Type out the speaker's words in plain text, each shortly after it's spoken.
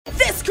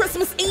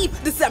Christmas Eve,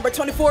 December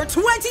 24,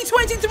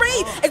 2023.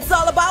 It's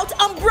all about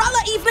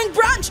Umbrella Evening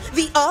Brunch,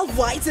 the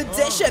all-white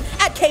edition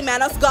at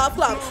Caymanas Golf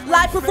Club.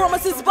 Live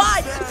performances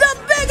by the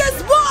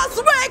biggest boss,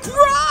 Rick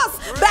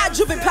Ross, Bad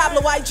Juvie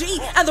Pablo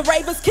YG, and the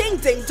Ravens King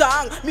Ding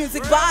Dong.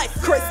 Music by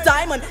Chris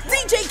Diamond,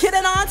 DJ Kid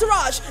and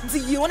Entourage, The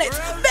Unit,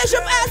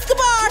 Bishop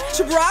Escobar,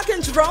 Chabrock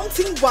and Jerome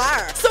Team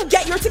Wire. So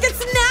get your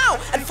tickets now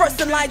at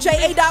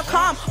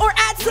firstinlineja.com or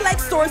at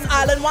select stores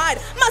island-wide.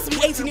 Must be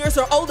 18 years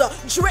or older.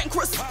 Drink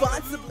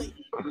responsibly.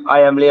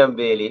 I am Liam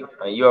Bailey,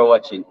 and you are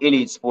watching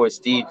Elite Sports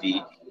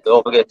TV.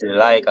 Don't forget to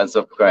like and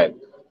subscribe.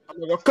 I'm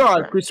going to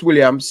call Chris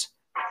Williams,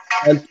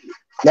 and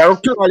now I'm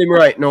calling him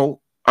right now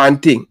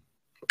and thing.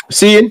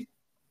 See?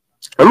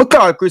 I'm going to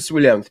call Chris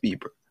Williams,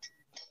 people.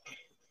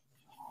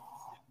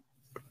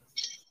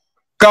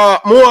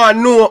 Because I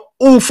know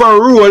who for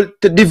role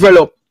to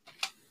develop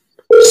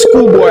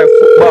schoolboy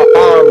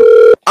football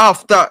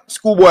after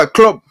schoolboy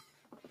club.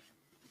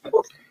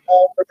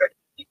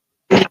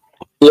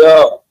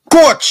 Yeah.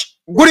 Coach,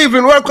 good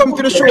evening. Welcome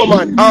to the show,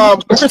 man.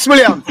 Chris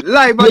Williams,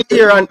 live on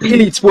here on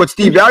Elite Sports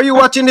TV. Are you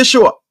watching the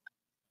show?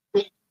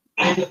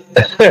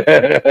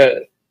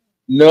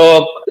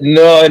 No,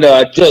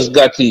 I just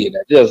got in.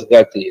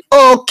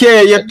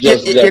 Okay,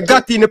 you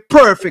got in the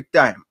perfect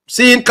time.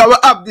 See, because we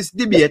have this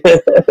debate.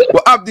 We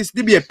have this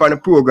debate on the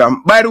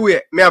program. By the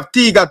way, me have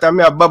T-Gat and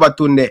me have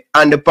Babatunde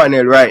on the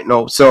panel right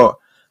now. So,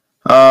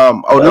 I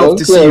would love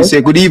to see you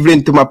say good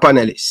evening to my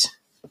panelists.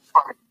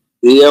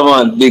 Yeah,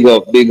 man. Big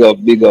up.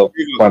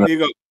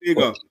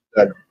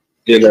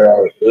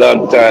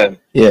 Long time.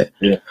 Yeah.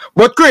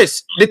 But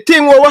Chris, the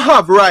thing what we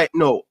have right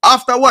now,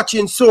 after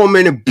watching so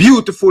many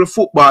beautiful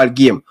football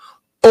games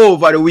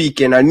over the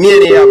weekend, and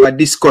nearly have a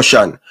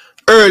discussion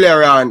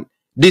earlier on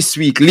this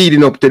week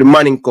leading up to the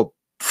Manning Cup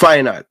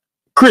final.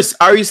 Chris,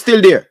 are you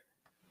still there?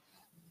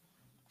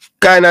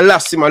 Kind of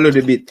lost him a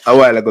little bit a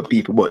while ago,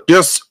 people, but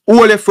just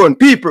hold the front.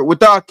 People, we're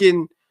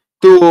talking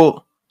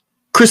to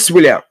Chris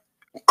Williams.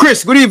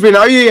 Chris, good evening.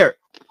 Are you here?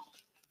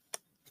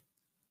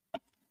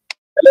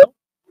 Hello?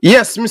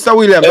 Yes, Mr.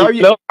 Williams.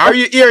 Are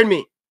you hearing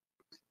me?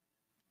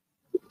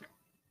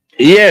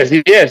 Yes,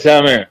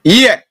 I'm here.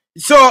 Yeah.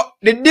 So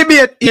the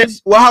debate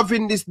is we're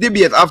having this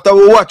debate after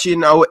we're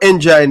watching and we're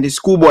enjoying the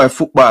schoolboy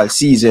football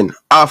season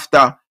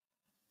after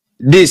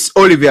this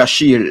Olivier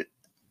Shield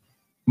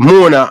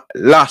Mona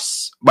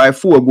lost by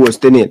 4 goals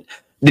to 0.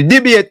 The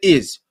debate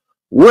is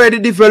where the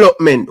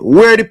development,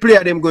 where the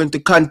player them going to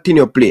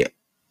continue play.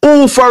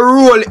 Who for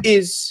role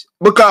is,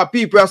 because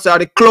people are saying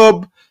the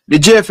club, the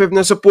JFF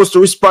not supposed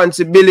to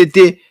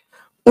responsibility.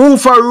 Who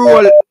for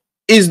role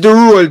is the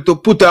role to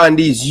put on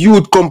these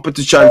youth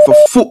competition for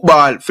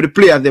football for the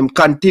players them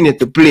continue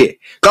to play.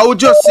 Because we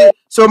just see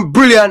some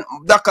brilliant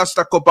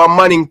Dakasta Cup and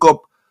Manning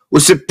Cup. We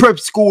see prep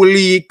school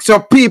league.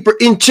 So people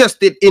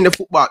interested in the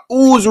football.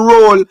 Whose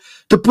role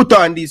to put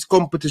on these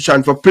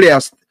competition for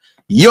players,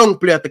 young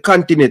players to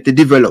continue to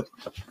develop?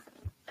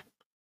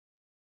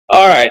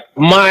 All right,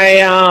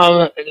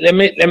 my let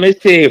me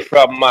say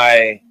from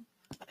my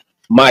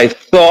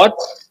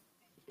thoughts,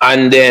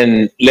 and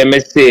then let me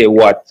say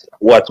what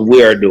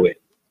we're doing.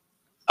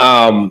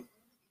 From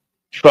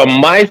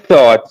my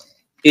thoughts,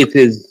 it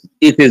is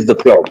the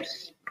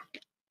clubs.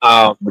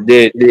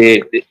 The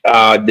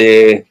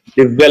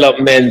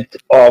development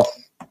of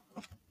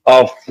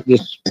the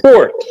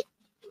sport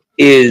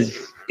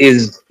is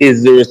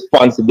the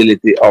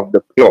responsibility of the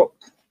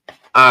clubs,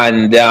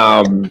 and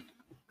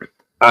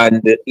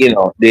you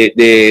know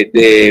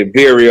the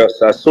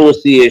various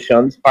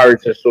associations,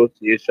 parish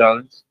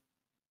associations,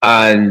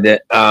 and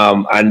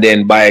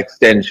then by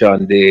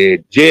extension the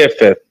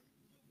JFF,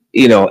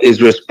 you know,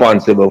 is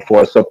responsible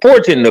for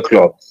supporting the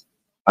clubs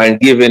and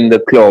giving the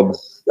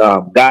clubs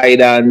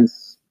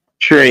guidance,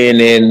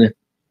 training,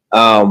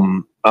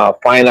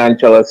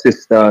 financial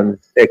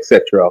assistance,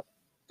 etc.,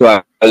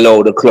 to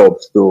allow the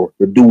clubs to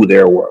do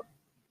their work.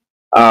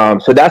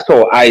 So that's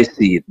how I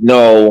see it.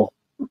 Now,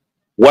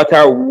 what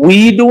are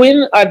we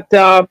doing at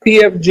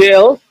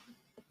PFJL?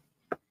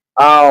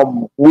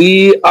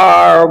 We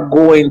are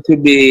going to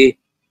be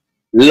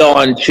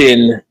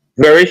launching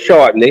very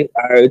shortly,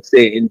 I would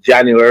say in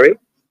January,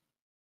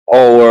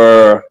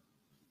 our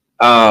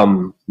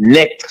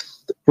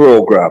next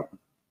program.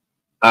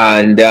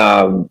 And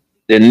the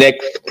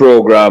next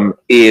program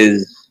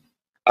is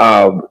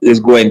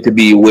going to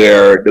be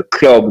where the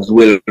clubs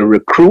will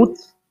recruit,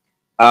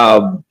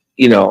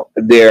 you know,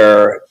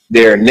 their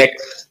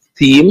next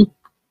team.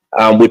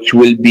 Which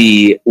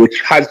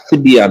has to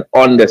be an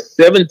under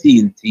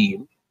 17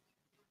 team,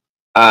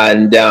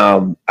 and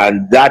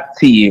that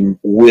team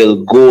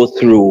will go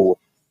through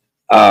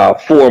a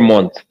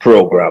 4-month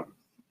program,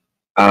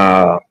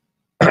 and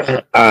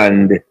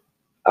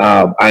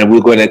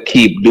we're going to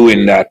keep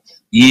doing that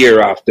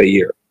year after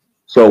year.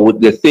 So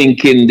the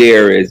thinking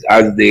there is,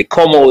 as they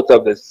come out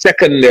of the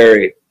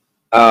secondary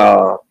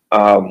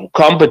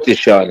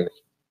competition,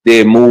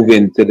 they move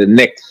into the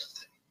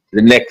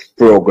next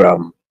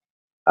program.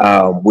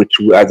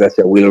 Which, as I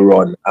said, will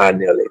run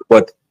annually.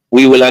 But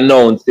we will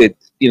announce it,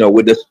 you know,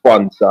 with the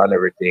sponsor and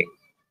everything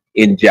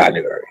in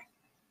January.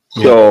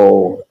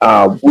 So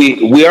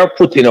we are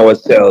putting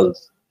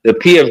ourselves, the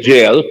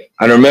PFJL,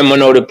 and remember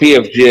now the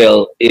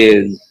PFJL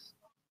is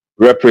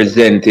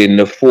representing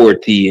the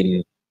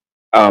 14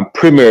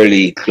 Premier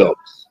League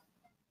clubs.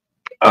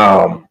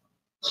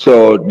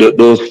 So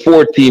those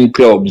 14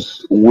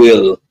 clubs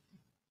will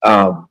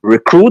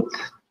recruit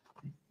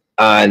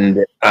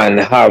and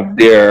have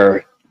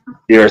their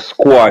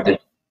squad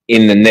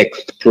in the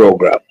next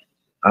program,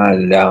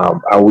 and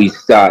we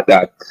start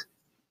that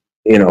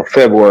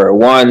February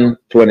 1,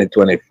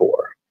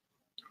 2024.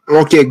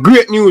 Okay,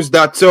 great news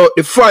that so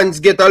the fans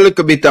get a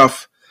little bit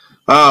of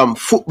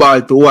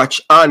football to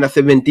watch under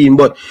 17,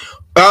 but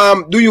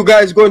do you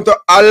guys going to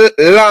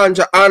launch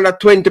an under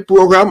 20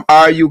 program, or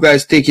are you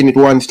guys taking it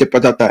one step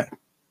at a time?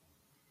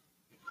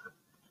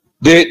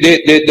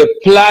 The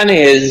plan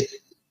is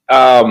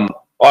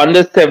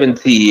under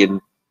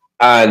 17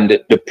 and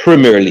the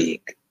Premier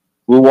League.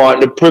 We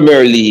want the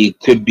Premier League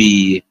to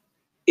be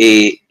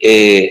a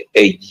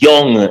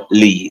young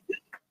league.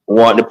 We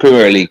want the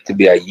Premier League to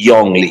be a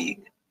young league.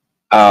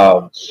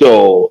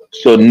 So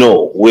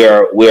no,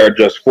 we're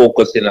just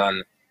focusing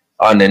on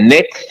the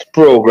next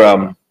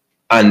program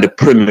and the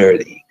Premier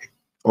League.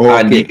 Okay.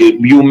 And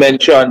you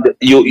mentioned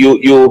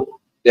you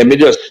let me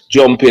just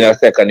jump in a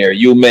second here.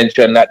 You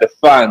mentioned that the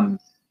fans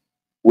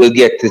will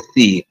get to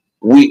see.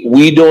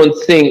 We don't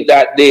think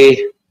that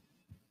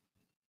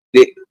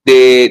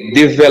the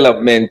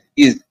development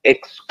is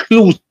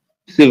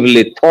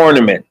exclusively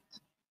tournament.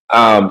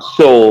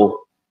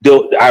 So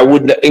I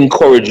would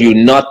encourage you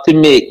not to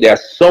make the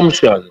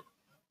assumption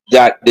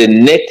that the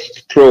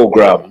next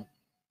program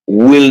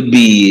will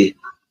be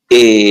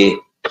a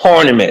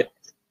tournament.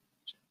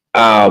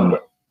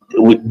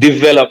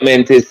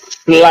 Development is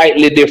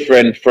slightly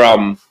different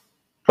from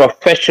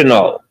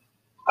professional.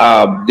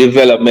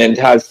 Development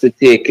has to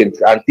take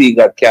it.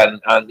 Antigua can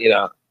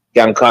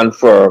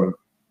confirm.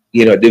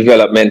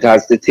 Development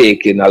has to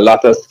take in a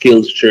lot of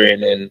skills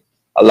training,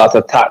 a lot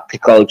of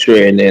tactical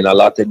training, a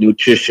lot of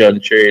nutrition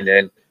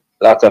training,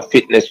 a lot of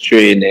fitness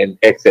training,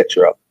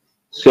 etc.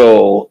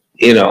 So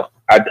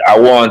I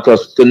want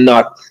us to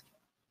not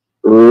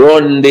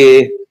run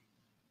the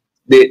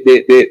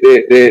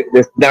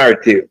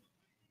narrative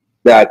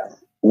that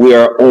we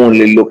are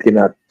only looking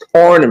at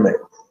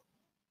tournaments.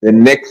 The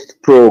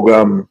next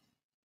program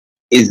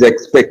is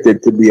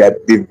expected to be a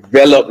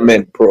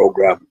development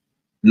program,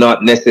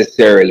 not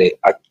necessarily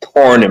a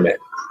tournament.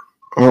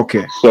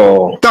 Okay.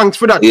 So thanks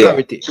for that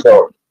clarity.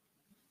 So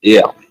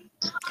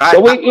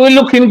we're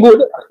looking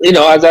good,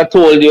 as I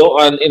told you,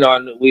 and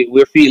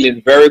we're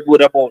feeling very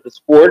good about the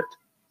sport.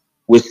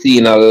 We're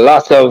seeing a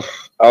lot of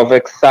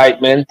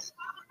excitement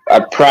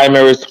at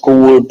primary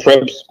school,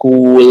 prep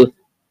school.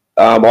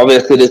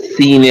 Obviously,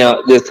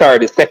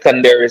 the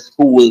secondary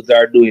schools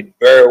are doing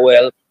very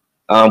well.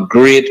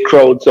 Great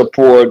crowd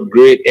support,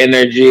 great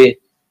energy.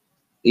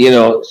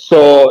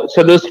 So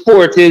the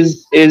sport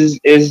is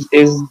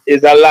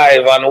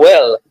alive and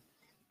well,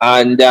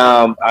 and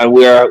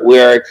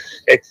we're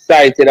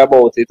excited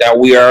about it,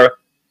 and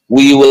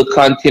we will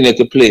continue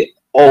to play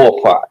our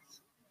part.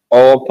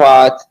 Our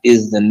part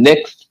is the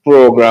next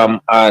program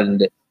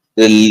and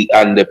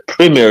the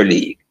Premier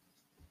League,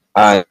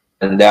 and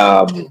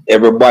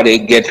everybody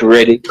get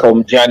ready.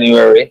 Come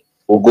January,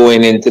 we're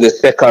going into the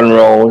second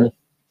round,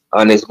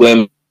 and it's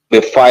going to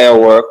be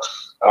fireworks,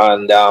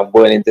 and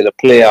going into the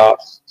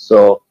playoffs.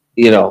 So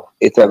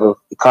it will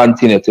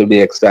continue to be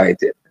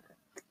exciting.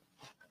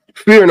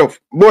 Fair enough,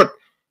 but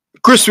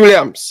Chris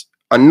Williams,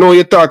 I know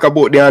you talk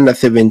about the under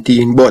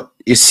 17, but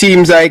it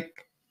seems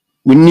like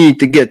we need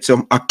to get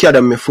some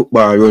academy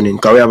football running,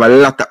 because we have a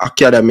lot of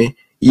academy.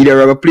 Either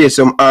we're going to play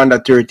some under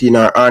 13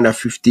 or under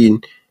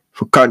 15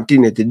 for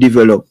continue to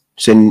develop.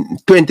 So in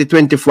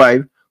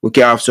 2025, we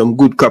can have some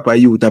good couple of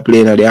youth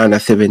playing at the under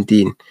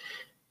 17.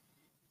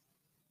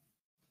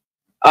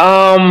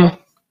 I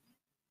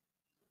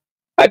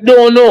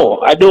don't know.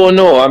 I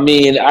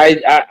mean,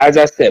 as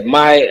I said,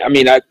 I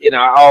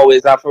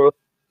always have to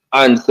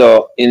answer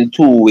in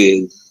two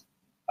ways.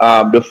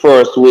 The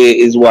first way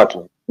is what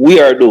we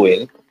are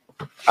doing,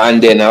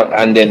 and then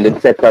the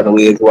second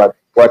way is what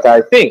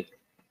I think.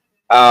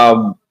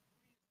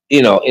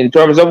 In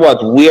terms of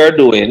what we are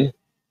doing,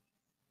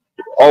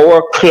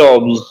 our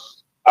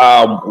clubs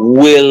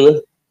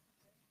will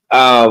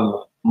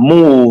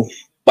move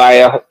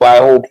by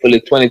hopefully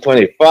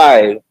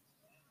 2025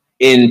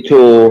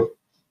 into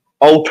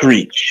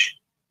outreach.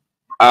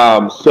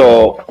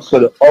 So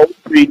the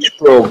outreach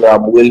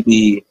program will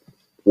be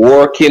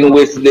working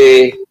with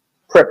the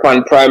prep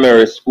and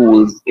primary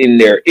schools in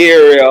their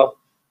area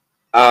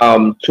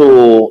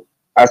to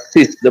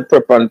assist the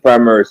prep and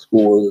primary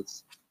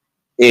schools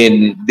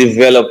in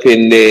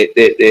developing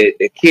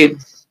the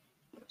kids,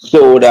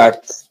 so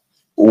that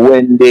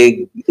when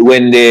they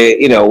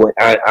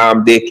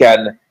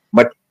can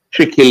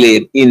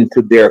matriculate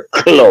into their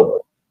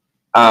club.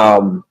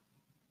 I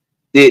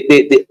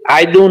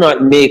do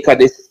not make a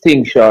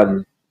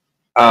distinction,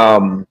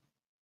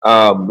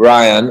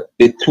 Ryan,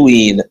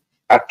 between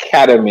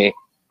academy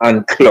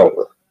and club.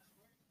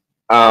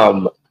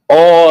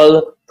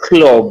 All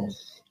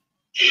clubs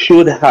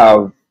should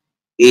have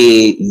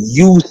a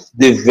youth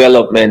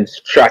development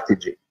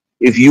strategy.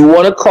 If you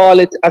want to call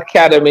it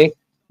academy,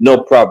 no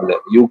problem.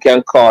 You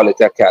can call it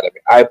academy.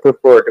 I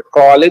prefer to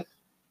call it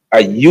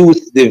a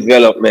youth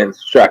development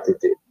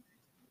strategy.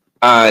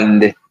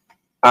 And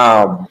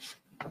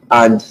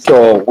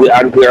so we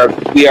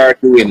are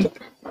doing it.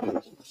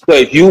 So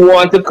if you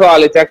want to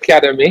call it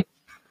academy,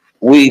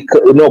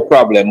 no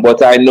problem.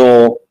 But I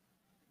know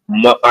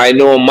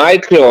my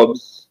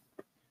clubs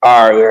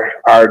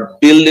are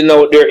building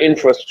out their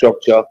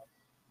infrastructure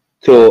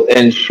to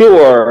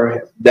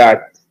ensure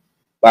that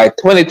by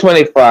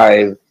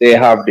 2025 they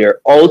have their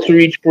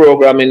outreach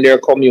program in their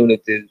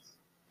communities,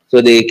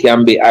 so they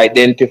can be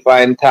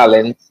identifying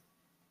talent,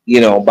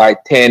 by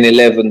 10,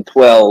 11,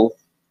 12,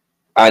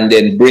 and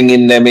then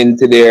bringing them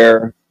into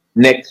their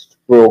next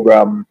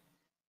program,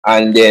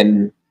 and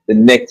then the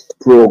next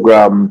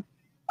program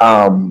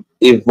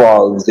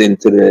evolves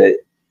into the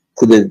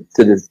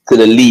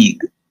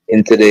league,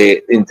 into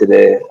the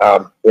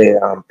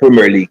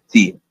Premier League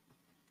team.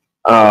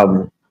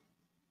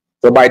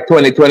 So by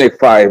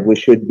 2025 we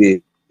should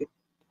be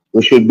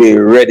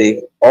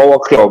ready. Our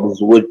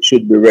clubs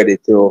should be ready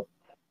to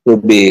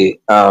be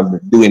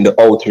doing the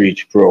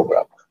outreach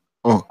program.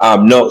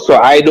 No, so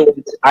I don't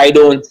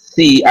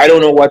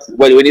know what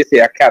when you say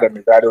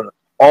academies, I don't know.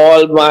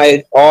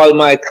 All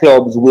my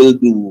clubs will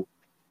do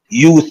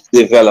youth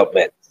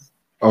development.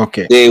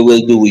 Okay. They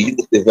will do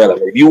youth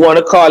development. If you want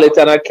to call it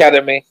an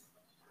academy,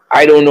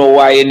 I don't know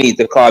why you need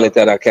to call it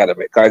an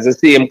academy, because it's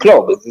the same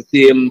club. It's the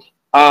same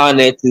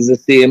Arnett, it's the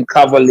same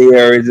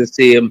Cavalier, it's the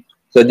same.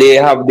 So they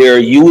have their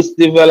youth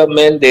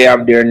development, they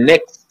have their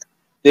next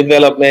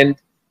development,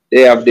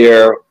 they have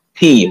their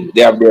team,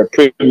 they have their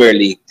Premier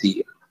League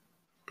team.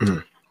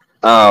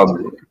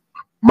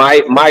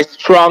 My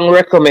strong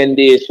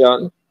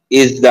recommendation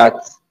is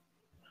that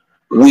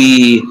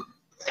we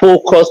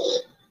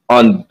focus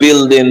on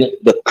building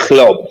the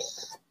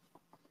clubs,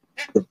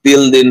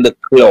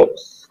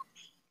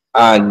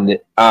 and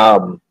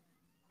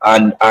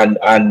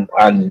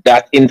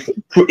that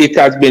it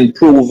has been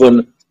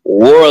proven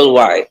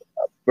worldwide.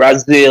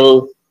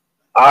 Brazil,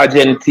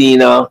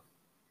 Argentina,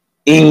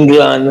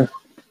 England,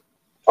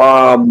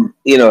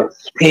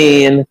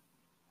 Spain,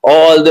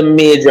 all the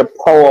major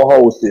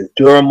powerhouses,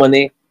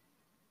 Germany,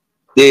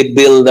 they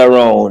build their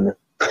own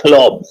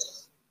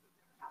clubs.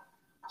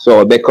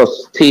 So they can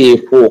stay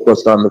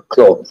focused on the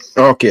clubs.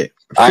 Okay.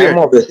 I'm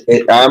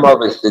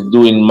obviously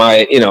doing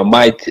my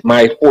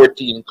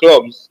 14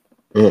 clubs.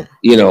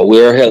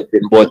 We're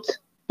helping, but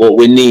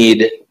we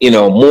need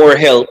more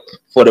help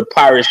for the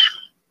parish,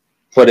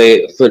 for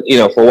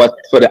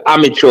the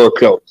amateur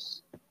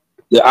clubs.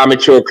 The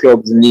amateur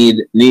clubs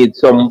need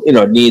some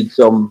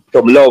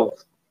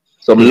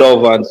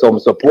love and some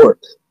support.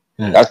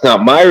 That's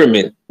not my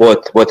remit,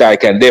 but I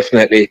can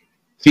definitely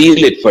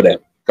feel it for them,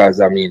 because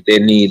they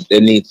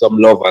need some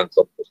love and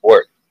some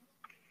support.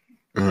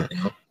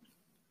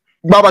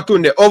 Baba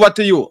Tunde, over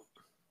to you.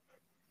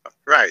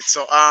 Right.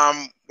 So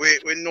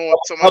we know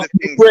some of the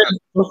things.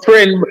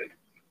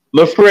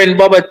 My friend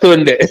Baba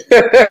Tunde.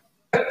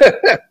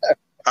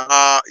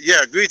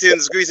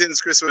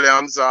 Greetings, Chris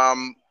Williams. I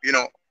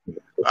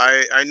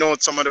know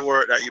some of the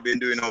work that you've been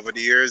doing over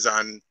the years,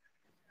 and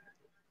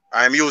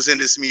I'm using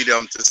this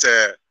medium to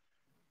say,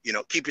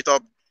 keep it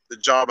up. The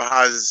job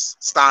has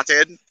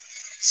started.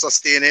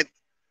 Sustain it.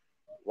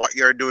 What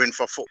you're doing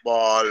for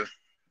football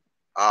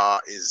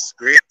is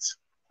great.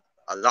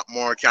 A lot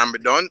more can be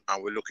done,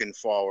 and we're looking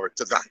forward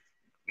to that.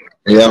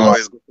 It's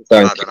always good to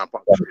start on a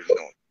positive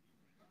note.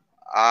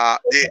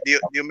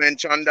 You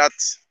mentioned that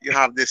you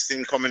have this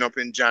thing coming up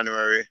in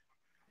January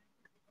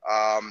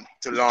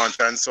to launch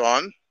and so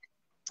on.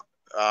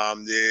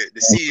 The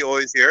CEO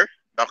is here,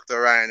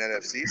 Dr. Ryan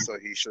LFC, so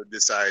he should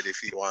decide if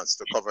he wants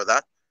to cover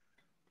that.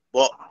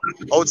 But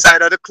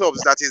outside of the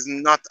clubs that is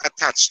not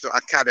attached to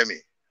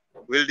academy,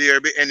 will there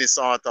be any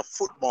sort of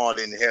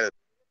footballing help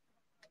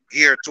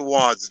geared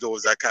towards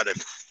those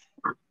academies?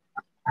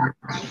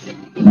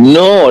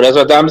 No, that's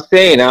what I'm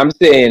saying. I'm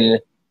saying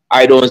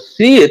I don't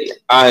see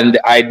it, and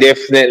I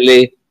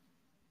definitely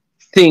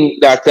think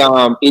that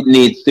it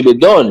needs to be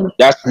done.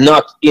 That's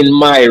not in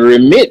my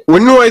remit. We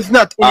know it's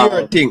not in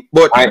your thing,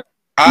 but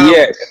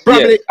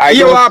probably I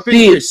you don't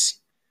see it.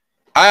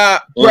 I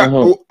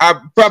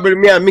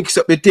mix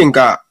up the thing.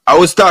 I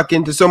was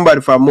talking to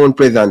somebody from Mount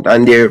Pleasant,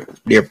 and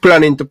they're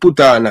planning to put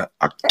on an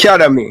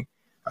academy.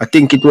 I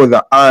think it was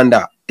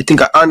under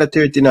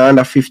 13 or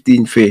under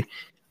 15 for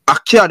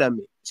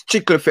academy,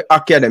 strictly for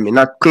academy,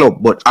 not club,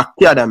 but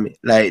academy,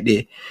 like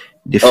the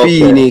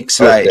Phoenix,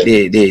 like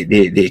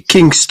the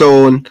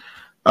Kingston,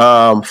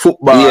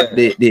 football,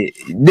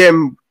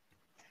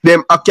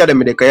 them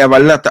academy. They have a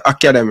lot of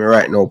academy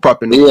right now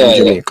popping up in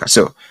Jamaica.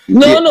 So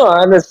no,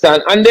 I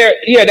understand, and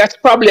that's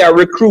probably a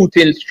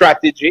recruiting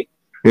strategy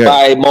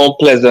by Mount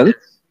Pleasant.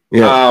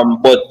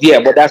 But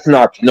that's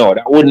not. No,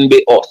 that wouldn't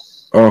be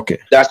us. Okay,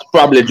 that's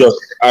probably just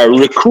a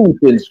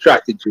recruiting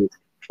strategy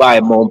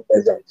by Mount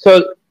Pleasant.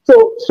 So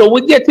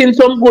we're getting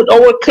some good.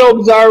 Our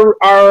clubs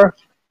are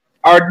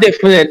are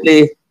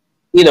definitely,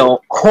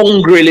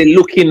 hungrily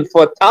looking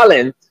for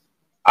talent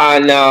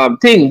and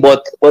thing.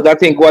 But I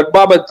think what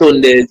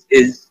Babatunde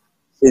is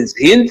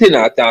hinting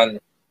at, and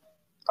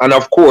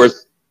of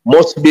course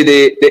must be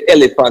the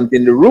elephant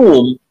in the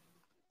room,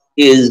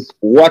 is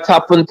what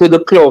happened to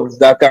the clubs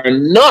that are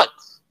not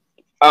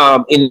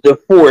in the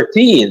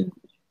 14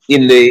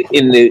 in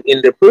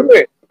the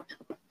Premier.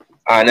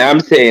 And I'm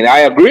saying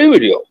I agree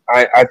with you.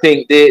 I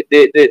think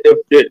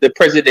the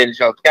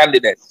presidential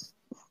candidates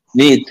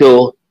need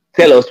to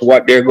tell us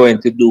what they're going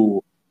to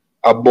do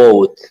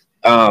about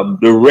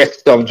the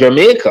rest of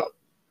Jamaica.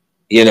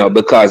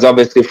 Because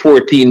obviously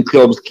 14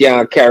 clubs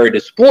can't carry the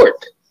sport.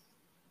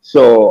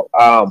 So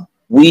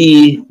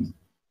we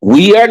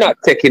are not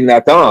taking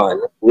that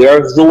on. We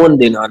are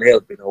zoned in on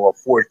helping our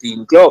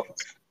 14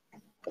 clubs.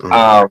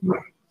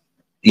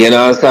 You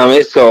know what I'm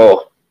saying?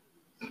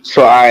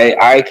 So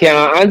I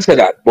can't answer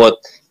that, but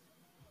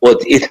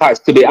it has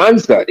to be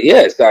answered.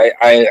 Yes, I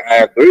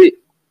agree.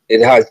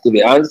 It has to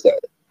be answered.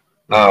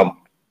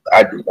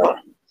 I do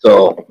not.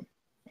 So,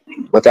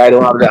 but I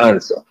don't have the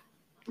answer.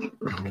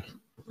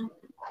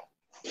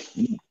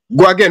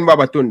 Go again,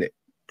 Babatunde.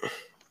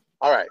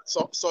 All right.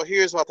 So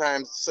here's what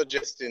I'm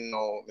suggesting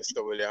now,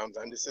 Mr. Williams,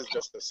 and this is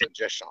just a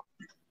suggestion.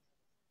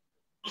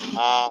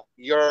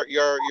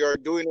 You're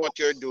doing what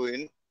you're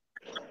doing.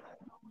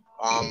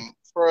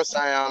 First,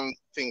 I am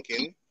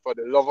thinking for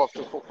the love of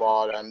the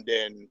football, and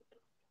then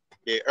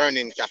the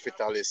earning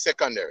capital is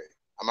secondary.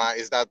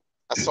 Is that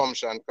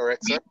assumption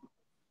correct, sir?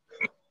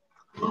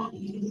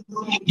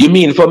 You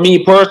mean for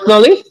me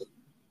personally?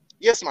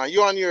 Yes, man.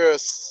 You and your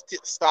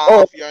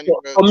staff, you and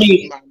your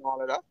team and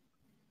all of that.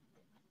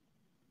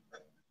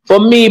 For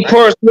me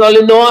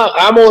personally, no.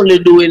 I'm only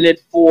doing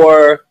it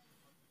for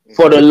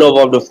the love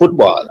of the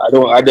football.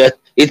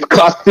 It's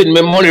costing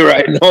me money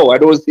right now. I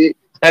don't see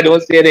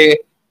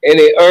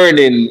any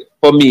earning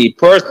for me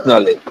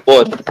personally,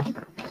 but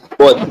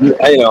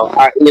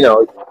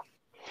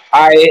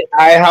I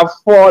have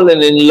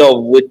fallen in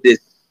love with this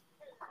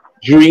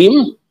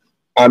dream.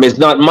 It's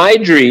not my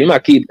dream. I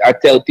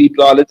tell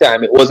people all the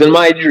time, it wasn't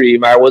my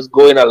dream. I was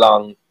going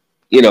along,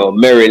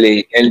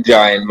 merrily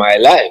enjoying my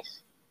life.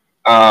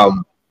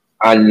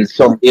 And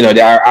so,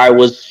 I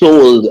was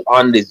sold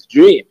on this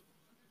dream,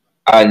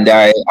 and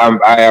I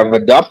have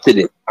adopted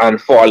it and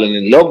fallen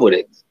in love with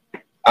it.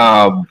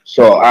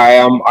 So I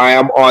am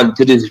on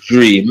to this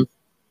dream,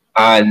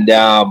 and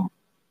and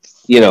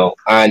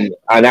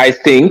I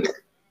think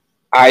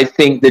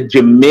the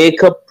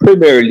Jamaica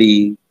Premier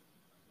League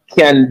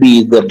can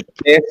be the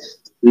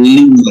best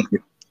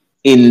league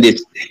in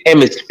this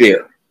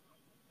hemisphere.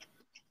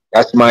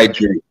 That's my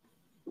dream.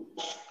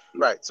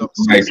 Right. So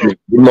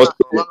one of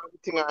the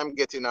thing I'm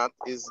getting at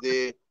is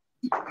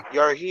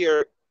you're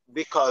here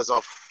because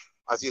of,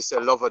 as you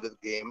said, love of the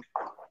game.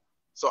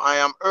 So I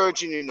am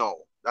urging you now,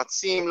 that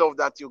same love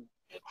that you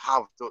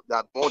have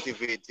that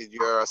motivated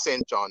your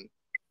ascension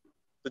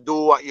to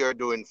do what you're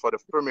doing for the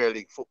Premier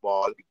League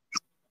football.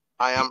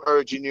 I am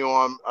urging you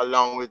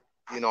along with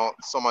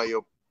some of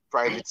your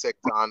private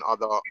sector and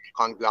other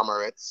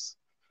conglomerates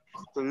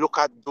to look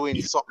at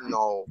doing something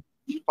now,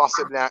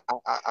 possibly an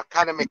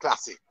academy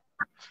classic.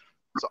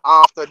 So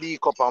after the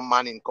Cup and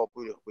Manning Cup,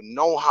 we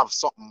now have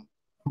something.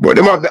 But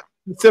them have the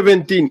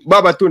 17,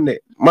 Babatunde.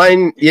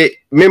 Mine, yeah,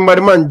 remember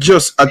the man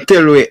just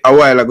tell you a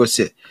while ago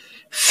say,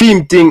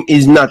 film thing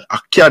is not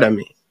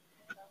academy.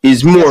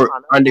 It's more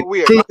on the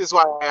that is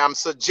why I am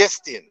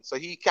suggesting. So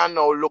he can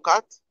now look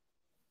at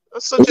a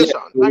suggestion.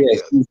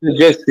 Yes,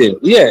 suggesting.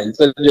 Yeah,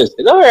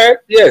 suggesting. All right.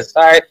 Yes,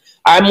 I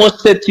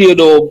must say to you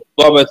though,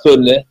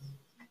 Babatunde,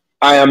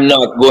 I am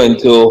not going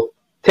to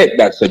take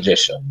that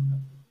suggestion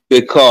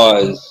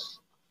because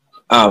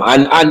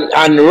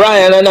and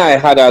Ryan and I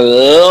had a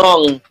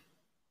long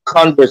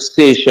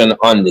conversation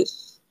on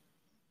this.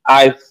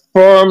 I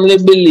firmly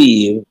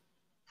believe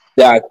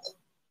that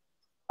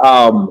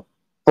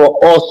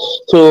for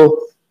us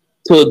to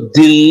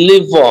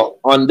deliver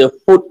on the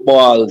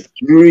football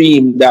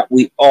dream that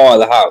we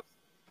all have,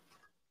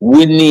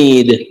 we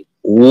need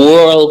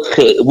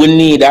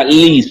at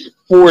least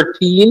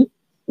 14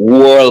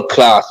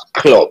 world-class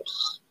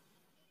clubs,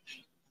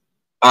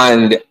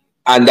 and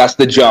that's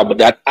the job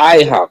that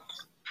I have.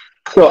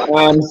 So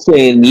I'm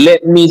saying,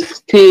 let me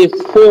stay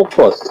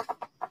focused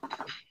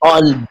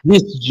on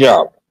this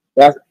job.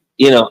 That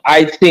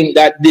I think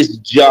that this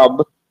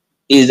job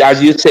is,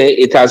 as you say,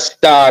 it has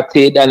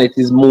started and it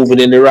is moving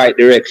in the right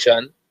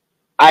direction.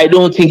 I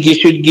don't think you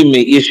should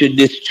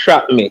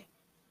distract me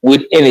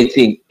with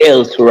anything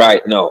else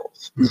right now.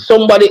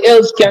 Somebody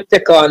else can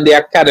take on the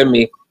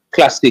Academy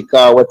Classic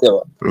or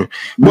whatever.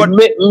 But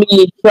let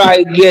me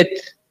try get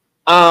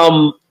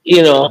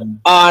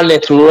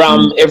Arnett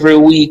Ram every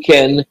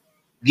weekend,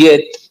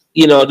 get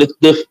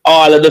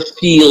all of the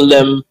field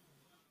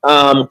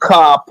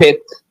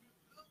carpet,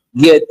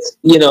 get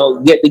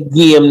the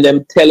game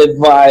them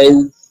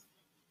televised,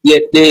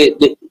 get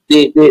the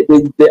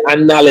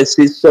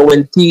analysis, so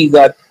when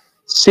Tiga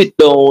sit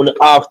down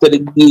after the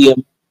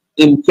game,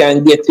 him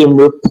can get him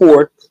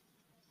report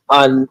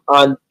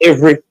on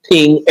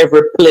everything,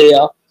 every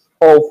player,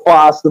 how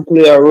fast the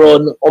player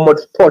run, how much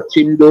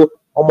touching do,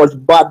 how much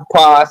bad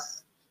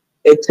pass,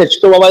 etc.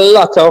 So we have a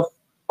lot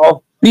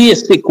of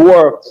basic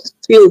work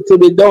still to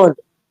be done,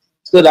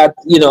 so that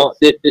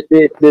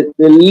the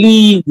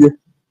league,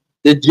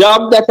 the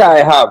job that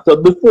I have. So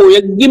before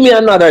you give me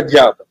another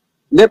job,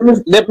 let me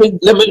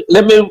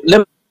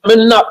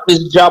knock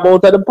this job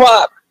out of the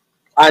park.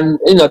 And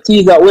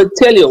Tiga will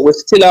tell you we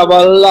still have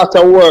a lot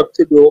of work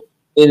to do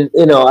in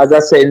as I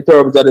say, in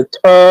terms of the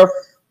turf,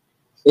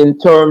 in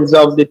terms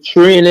of the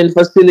training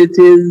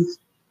facilities,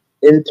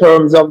 in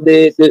terms of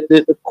the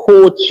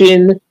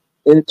coaching,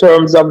 in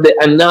terms of the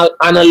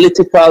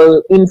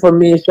analytical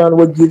information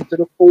we give to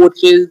the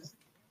coaches.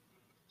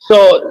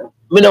 So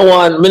me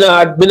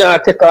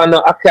not take on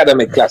an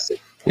academic class.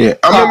 Yeah,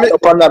 Call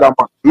up another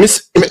man.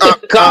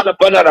 Call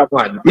up another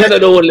man. You're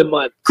not the only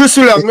man. Chris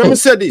Williams, let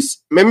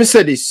me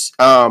say this.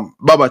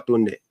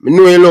 Babatunde. Me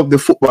know you love the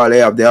football, they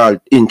have their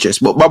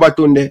interest. But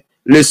Babatunde,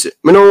 listen,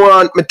 me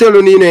tell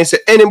you, say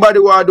anybody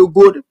want to do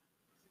good,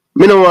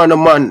 me no want a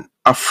man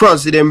a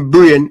fuzzy them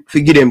brain for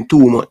give them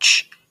too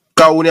much.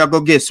 Cause when you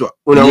go guess what?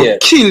 When you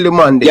kill the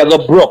man, you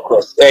go broke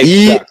us.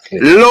 Exactly.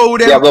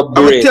 Load them. I'm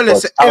tell you,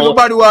 say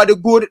everybody want to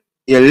do good,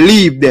 you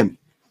leave them.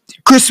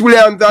 Chris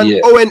Williams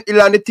and Owen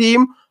Hill and the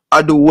team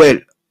are do well.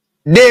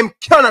 Them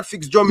cannot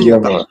fix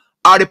Jamaica.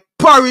 Are the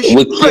parish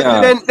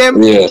president them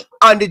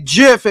and the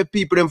JFF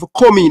people them for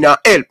come in and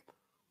help.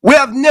 We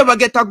have never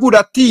get a good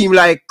team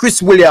like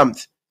Chris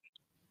Williams.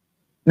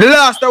 The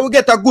last time we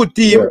get a good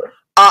team,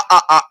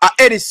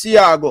 Eddie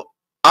Siago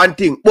and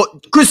thing.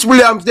 But Chris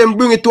Williams them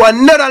bring it to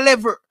another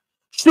level.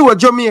 Sure,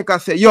 Jamaica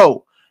say,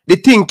 yo, the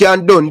thing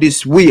can done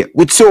this way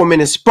with so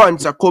many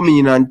sponsors coming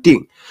in and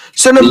thing.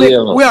 So now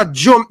we are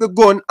jump the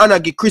gun and I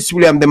give Chris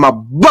Williams them a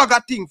bag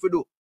of thing for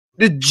do.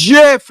 The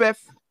JFF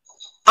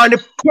and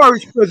the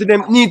parish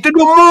president need to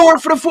do more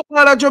for the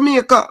football of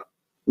Jamaica.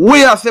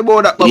 We are say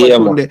about that,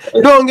 Babatunde.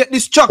 Don't get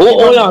distracted.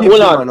 Hold on.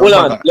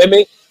 Let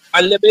me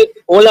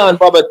hold on,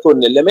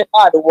 Babatunde. Let me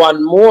add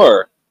one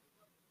more.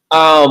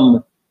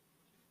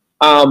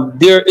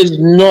 There is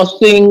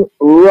nothing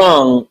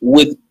wrong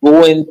with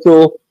going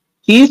to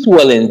East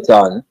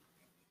Wellington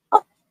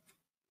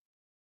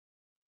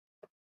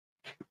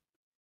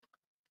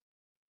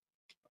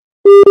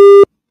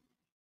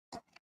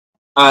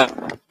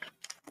and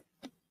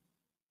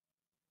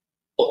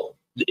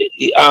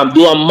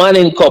do a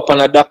Manning Cup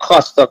and a Da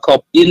Costa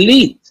Cup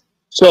Elite.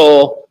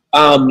 So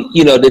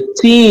the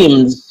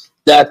teams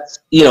that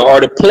or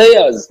the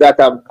players that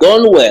have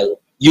done well,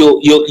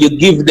 you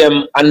give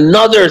them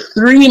another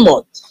 3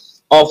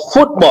 months of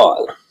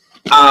football.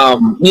 So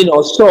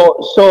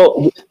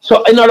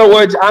in other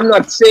words, I'm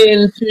not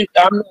saying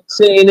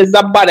it's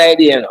a bad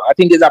idea. I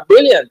think it's a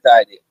brilliant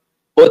idea.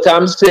 But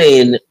I'm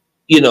saying,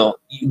 we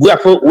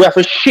have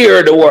to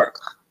share the work.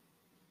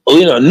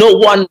 No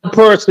one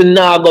person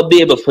now gonna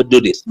be able to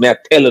do this. May I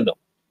tell you,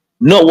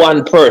 no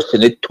one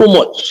person. It's too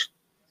much.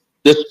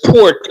 The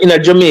sport in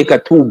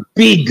Jamaica too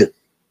big.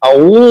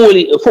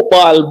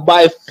 Football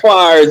by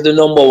far is the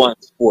 #1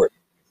 sport.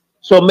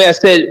 So may I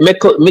say,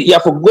 you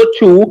have to go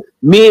through.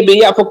 Maybe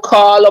you have to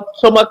call up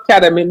some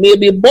academy.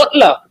 Maybe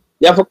Butler.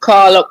 You have to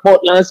call up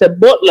Butler and say,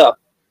 Butler,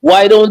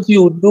 why don't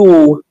you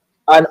do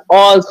an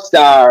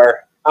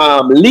all-star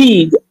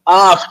league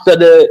after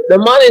the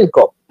Manning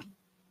Cup?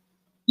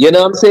 You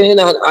know what I'm saying?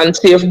 And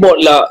see if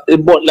Butler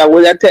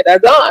will take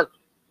that on.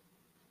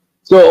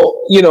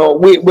 So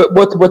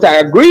but I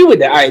agree with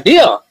the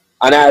idea,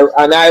 and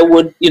I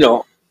would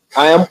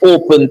I am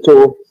open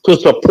to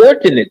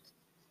supporting it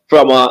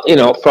from a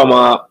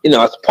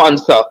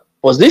sponsor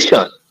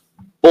position,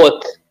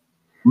 but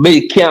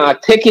me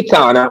can't take it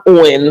on and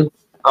Owen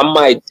and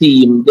my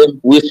team.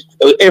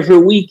 Every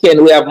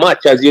weekend we have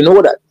match, as you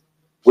know that.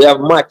 We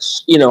have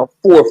match, 4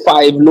 or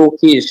 5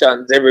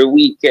 locations every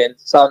weekend,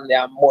 Sunday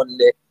and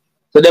Monday.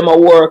 So them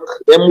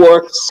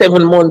work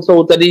 7 months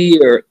out of the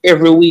year,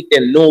 every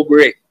weekend, no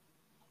break.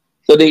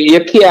 So you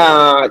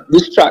can't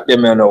distract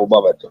them,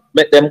 Baba.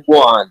 Make them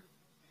go on,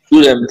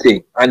 do them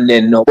thing, and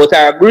then no. But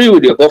I agree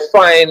with you. No,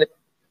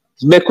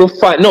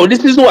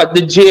 this is what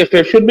the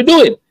JFF should be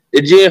doing.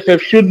 The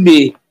JFF should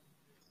be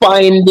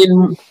having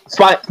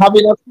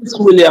a Chris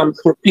Williams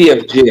for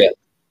PFJL,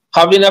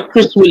 having a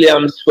Chris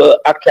Williams for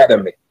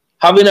academy,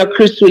 having a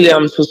Chris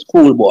Williams for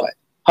schoolboy,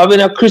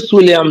 having a Chris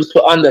Williams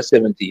for under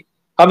 17,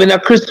 having a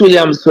Chris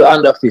Williams for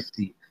under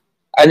 50.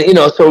 And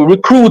so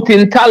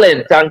recruiting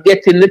talent and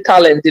getting the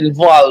talent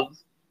involved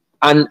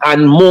and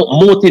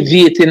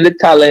motivating the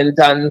talent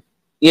and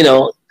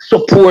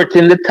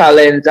supporting the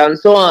talent and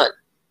so on.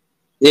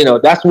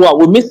 That's what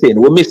we're missing.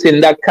 We're missing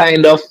that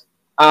kind of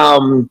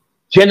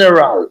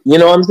general. You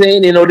know what I'm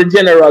saying? The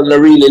general not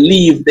really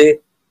leave the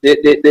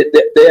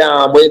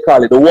what do you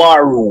call it? The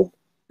war room.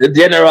 The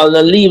general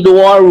not leave the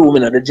war room.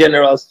 The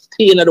general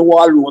stay in the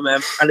war room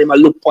and they might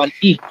look on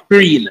each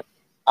screen.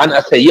 And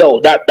I say, yo,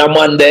 that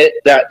man there,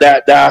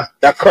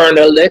 that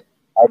colonel there,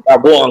 are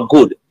going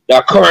good.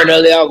 That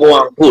colonel there are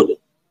going good.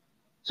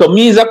 So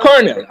me as a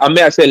colonel,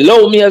 I say,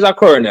 love me as a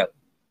colonel.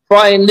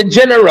 find the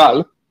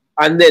general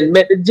and then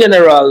make the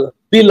general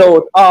bill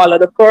out all of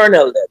the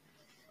colonel then.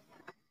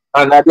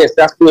 And I guess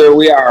that's where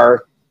we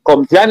are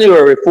come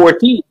January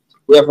 14th.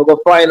 We have to go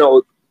find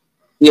out,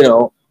 you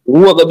know, who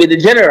will be the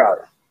general.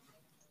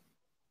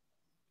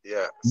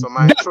 Yeah. So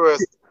my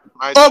truest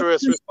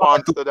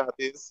response to that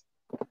is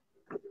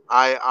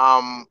I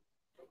am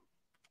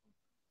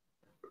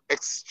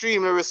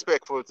extremely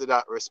respectful to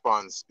that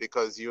response,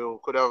 because you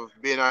could have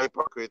been a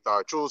hypocrite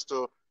or choose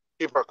to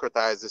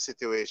hypocritize the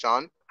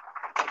situation.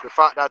 The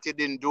fact that you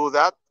didn't do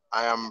that,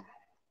 I am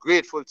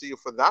grateful to you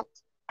for that,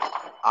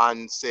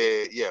 and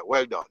say, yeah,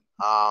 well done.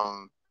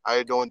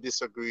 I don't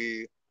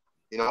disagree,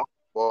 you know,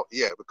 but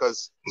yeah,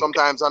 because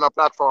sometimes on a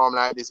platform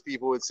like this,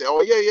 people would say,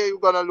 oh yeah, you're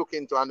gonna look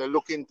into, and they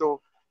look into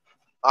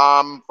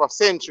for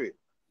century,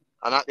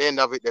 and at the end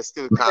of it, they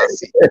still can't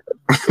see.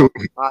 So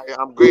I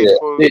am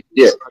grateful that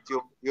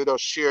you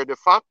just share the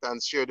fact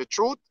and share the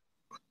truth.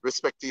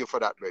 Respect to you for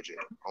that, Reggie.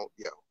 Oh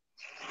yeah.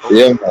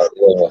 Okay.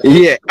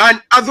 Yeah,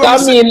 and as well,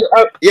 I mean,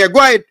 yeah, go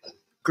ahead,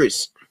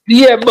 Chris.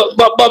 Yeah, but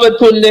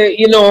Tunde,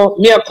 you know,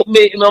 me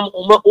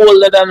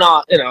older than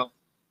you know,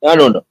 I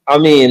don't know. I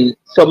mean,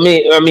 so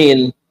me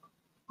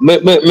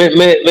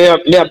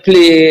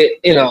play,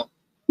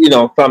 you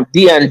know, from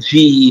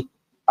D&G,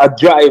 I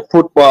drive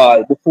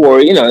football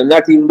before, you know,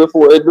 not even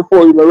before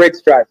even Red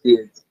Stripe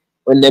days,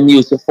 when them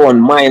used to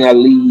fund minor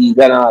league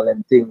and all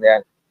them thing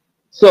that.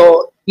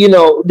 So, you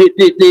know, the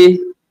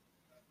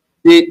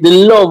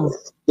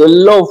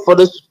love for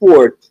the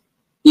sport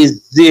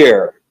is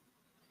there.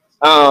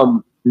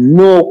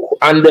 No,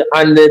 and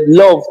the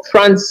love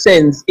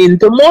transcends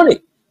into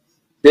money.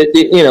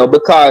 You know,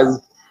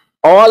 because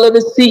all of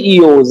the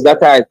CEOs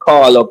that I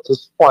call up to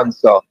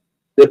sponsor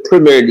the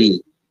Premier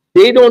League,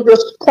 they don't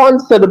just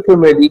sponsor the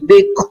Premier League,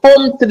 they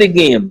come to the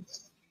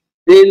games.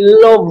 They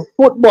love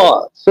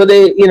football. So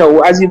they, you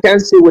know, as you can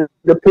see with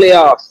the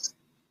playoffs,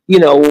 you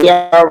know,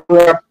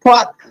 we're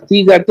packed.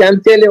 Tiga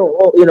can tell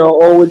you, you know,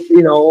 all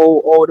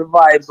the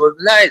vibes was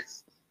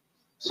nice.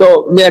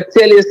 So may I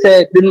tell you,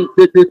 say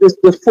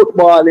the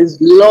football is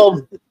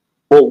loved,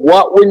 but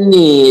what we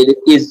need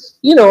is,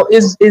 you know,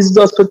 is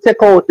just to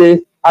take out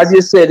the, as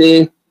you said,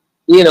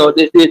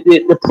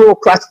 the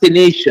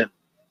procrastination,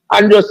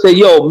 and just say,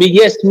 yo,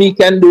 me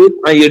can do it,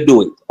 and you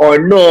do it, or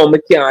no, me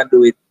can't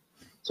do it,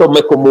 so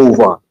me can move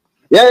on.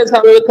 Yeah, that's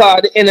how we call.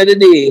 At the end of the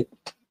day,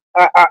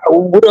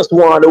 we just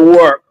want the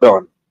work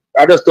done.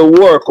 I just the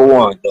work I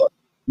want done.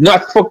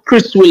 Not for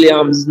Chris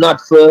Williams, not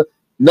for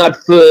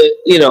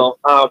you know,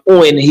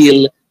 Owen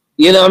Hill.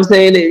 You know what I'm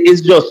saying?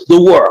 It's just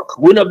the work.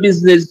 We're not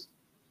business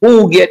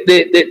who get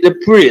the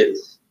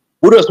praise.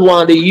 We just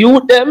want the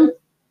youth them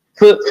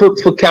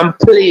for can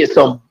play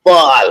some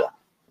ball.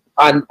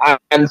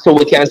 And so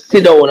we can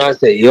sit down and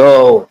say,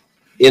 yo,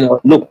 you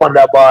know, look on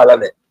the ball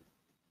of it.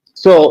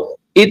 So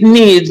it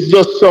needs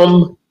just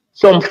some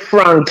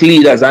frank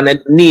leaders, and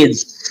it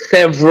needs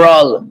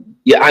several.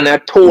 Yeah, and I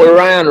told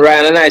Ryan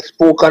and I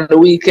spoke on the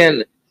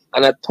weekend,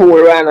 and I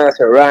told Ryan, I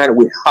said, Ryan,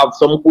 we have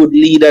some good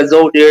leaders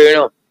out there, you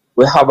know.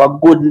 We have a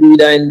good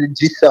leader in the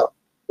GISA,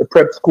 the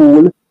prep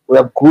school. We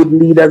have good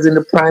leaders in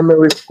the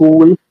primary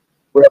school.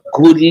 We have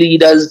good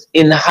leaders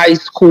in high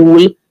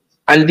school.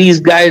 And these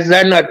guys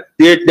are not,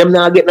 them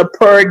not getting a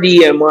per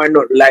diem or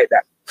nothing like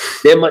that.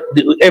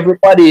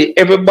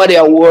 Everybody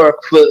at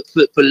work for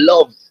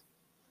love.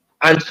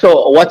 And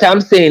so what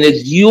I'm saying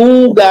is,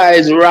 you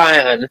guys,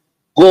 Ryan,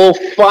 go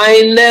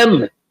find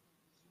them,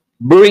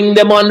 bring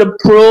them on the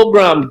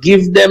program,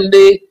 give them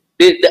the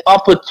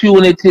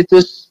opportunity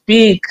to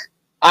speak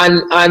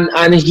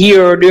and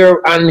hear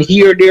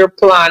their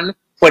plan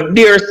for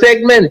their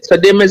segment. So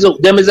them is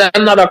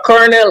another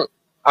colonel.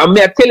 And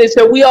me I tell you,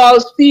 so we all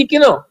speak, you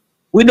know.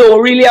 We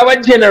don't really have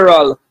a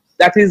general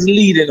that is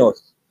leading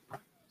us.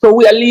 So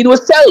we are lead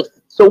ourselves.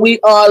 So we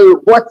all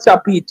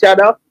WhatsApp each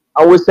other,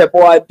 and we say,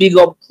 boy, big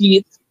up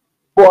Keith.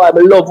 Boy, I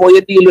love how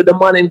you deal with the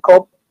Morning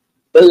Cup.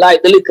 I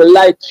like the little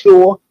light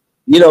show.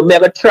 You know,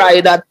 maybe try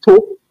that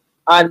too.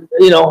 And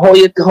you know how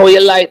you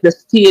like the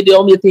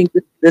stadium. You think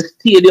the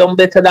stadium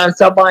better than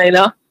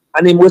Sabina?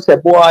 And he would say,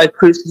 boy,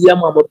 Chris, yeah,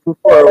 man, I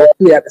prefer to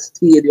play at the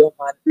stadium.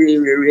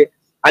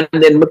 And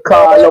then we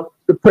call up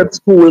the prep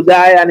school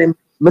guy, and him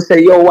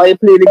say, yo, why you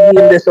play the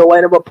game this, or why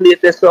you never play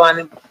this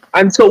one?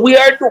 And so we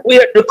are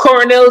the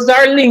colonels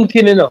are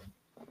linking, you know.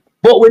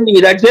 But we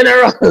need a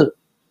general.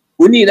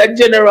 We need a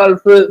general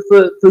for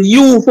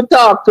you to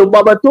talk to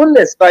Baba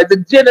Tundes. Because the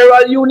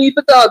general you need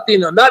to talk to, you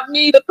know, not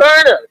me, the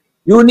colonel.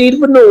 You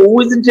need to know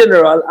who is the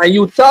general, and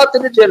you talk to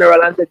the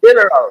general, and the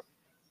general.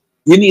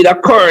 You need a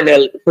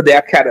colonel for the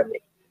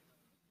academy.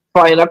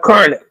 Find a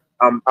colonel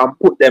and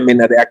put them in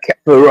the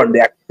to run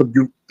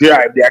to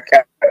drive the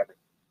academy.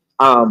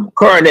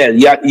 Colonel,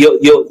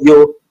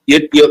 you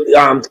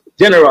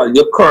general,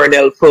 your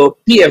colonel for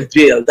PF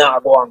jail now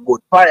go on good.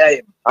 Fire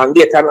him and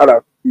get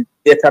another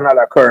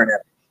colonel.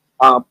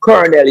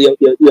 Colonel,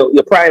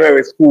 your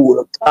primary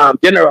school,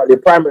 general, your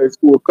primary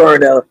school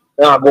colonel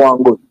now go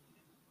on good.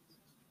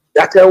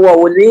 That's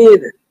what we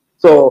need.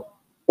 So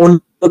we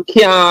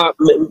can't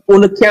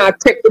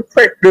take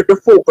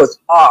the focus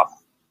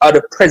off are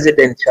the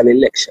presidential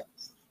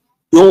elections.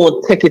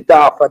 Don't take it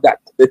off of that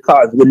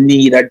because we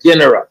need a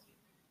general.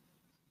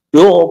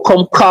 Don't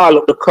come call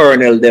up the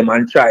colonel them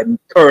and try and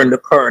turn the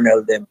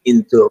colonel them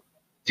into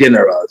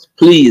generals.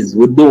 Please,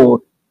 we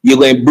don't. You're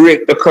going to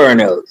break the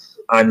colonels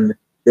and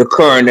the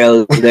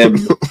colonel them,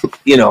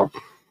 you know,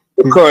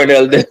 the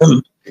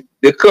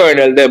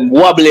colonel them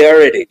wobbly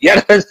already. You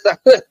understand?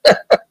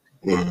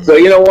 So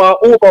you know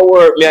what,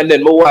 overwork me, and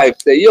then my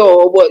wife say,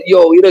 yo,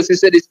 you know, she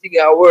said this thing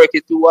I work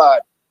it too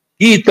hard.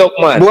 Eat up,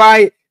 man.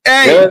 Boy,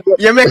 hey,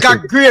 you make a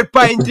great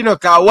point, you know,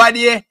 cause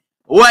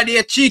what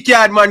the cheeky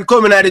hard man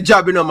coming at the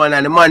job, you know, man,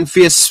 and the man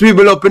face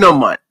swivel up, you know,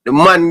 man. The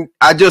man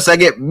I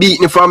get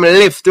beaten from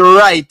left to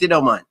right, you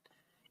know, man.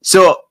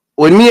 So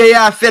when me and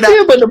you fed up,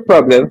 yeah, but the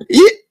problem,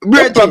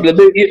 no problem.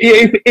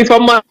 If a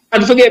man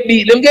forget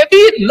beat them, get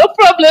beaten. No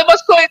problem.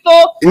 What's going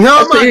on?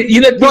 No, man.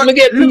 You let me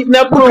get beaten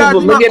and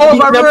proven. Me get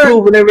beaten and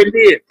proven every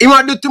day. He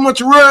want to do too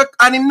much work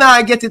and he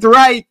not get it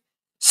right.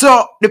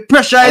 So the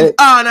pressure is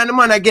on and the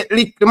man I get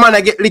licked. The man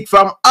I get licked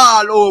from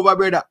all over,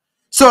 brother.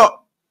 So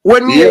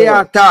when me and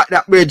you talk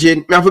that,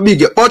 Virgin, I have to big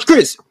you. But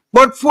Chris,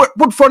 put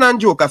fun and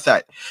joke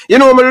aside. You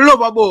know what I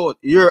love about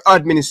your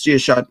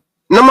administration?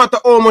 No matter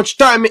how much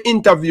time I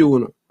interview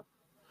you.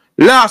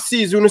 Last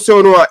season, we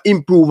saw no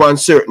improve on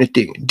certain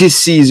things. This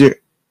season,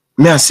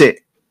 me I say,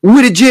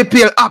 with the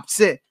JPL app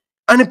say,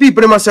 and the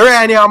people them say,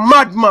 Ryan, you're a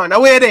madman.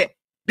 Where they?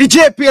 The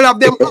JPL have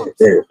them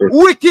apps.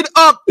 Wicked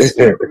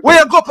apps. Where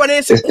you go up and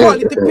they see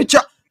quality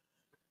picture.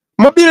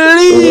 I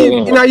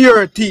believe in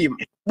your team.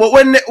 But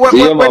when the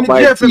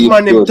JFF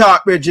man them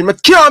talk, Virgin, I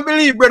can't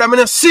believe, brother. I'm in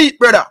a seat,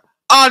 brother.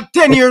 All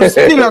 10 years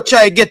still I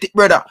try to get it,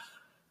 brother.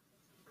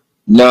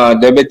 No,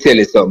 let me tell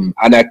you something.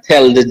 And I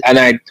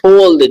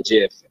told the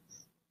JFF.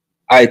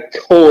 I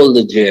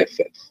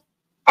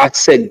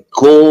said,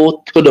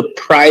 go to the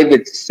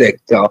private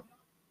sector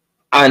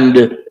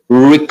and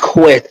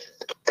request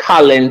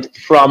talent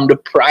from the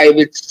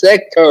private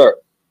sector.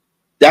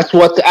 That's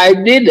what I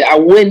did. I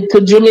went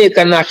to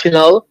Jamaica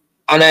National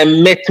and I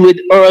met with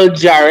Earl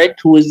Jarrett,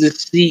 who is the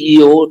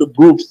CEO, the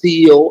group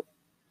CEO.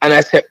 And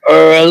I said,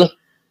 Earl,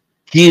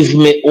 give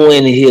me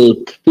Owen Hill,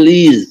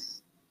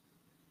 please.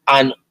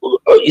 And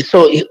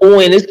so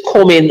Owen is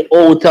coming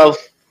out of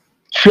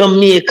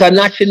Jamaica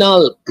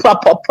National,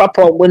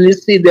 proper, when you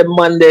see them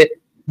on the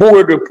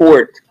board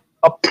report,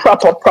 a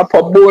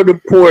proper board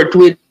report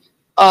with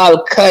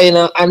all kind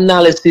of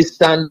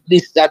analysis and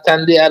this, that,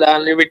 and the other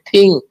and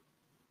everything,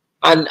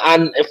 and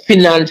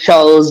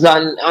financials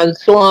and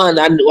so on,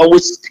 and we're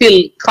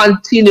still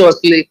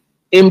continuously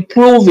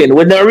improving.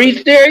 We're not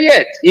reached there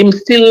yet. I'm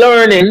still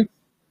learning.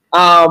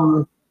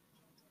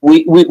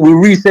 We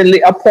recently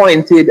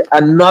appointed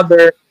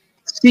another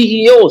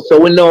CEO, so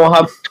we now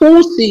have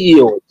two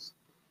CEOs.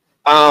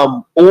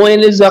 Owen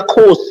is a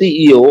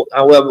co-CEO,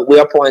 and we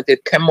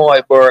appointed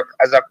Kemoy Burke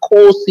as a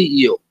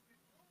co-CEO,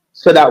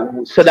 so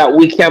that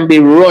we can be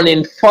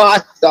running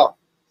faster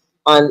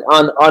on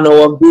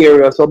our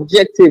various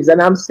objectives.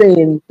 And I'm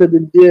saying to the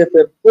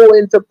JFF, go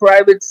into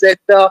private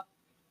sector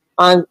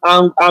and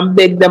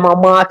beg them a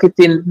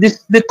marketing.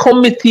 The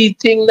committee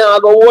thing now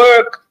go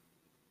work.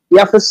 You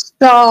have to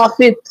staff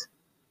it.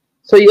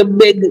 So you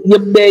beg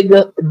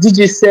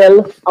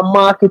Digicel, a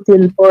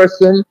marketing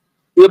person.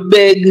 You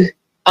beg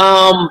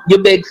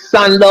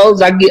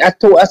Sandals. I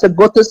said,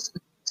 go to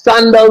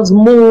Sandals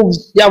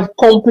moves. You have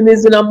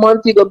companies in a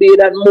Montego Bay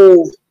that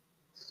move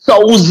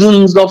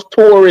thousands of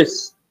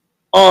tourists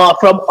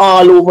from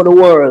all over the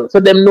world.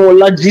 So them know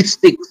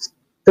logistics.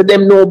 So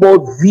them know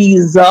about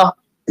visa,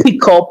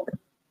 pickup,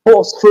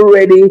 bus for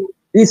ready,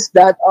 this,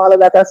 that, all of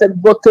that. I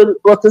said, go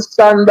to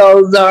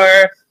Sandals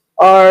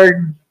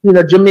or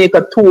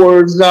Jamaica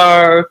Tours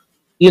or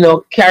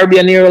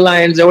Caribbean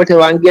Airlines or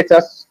whatever, and get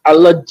us a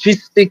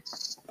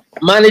logistics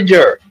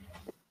manager,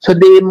 so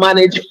they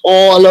manage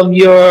all of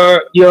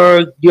your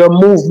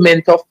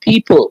movement of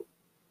people,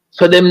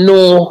 so them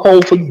know how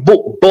to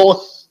book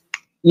bus,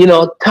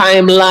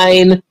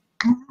 timeline,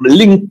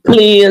 link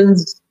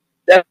planes,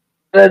 that.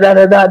 So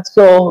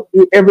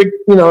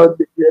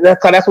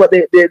that's what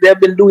they've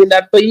been doing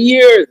that for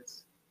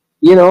years.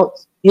 You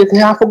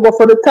have to go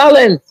for the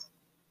talent.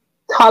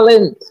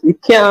 You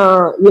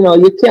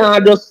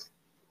can't just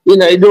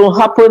it don't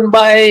happen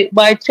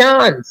by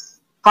chance.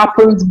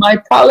 Happens by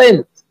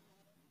talent.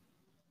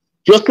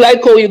 Just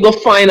like how you go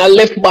find a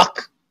left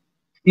back,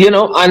 and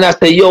I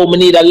say, we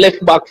need a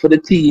left back for the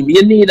team.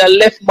 You need a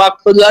left back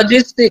for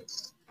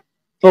logistics,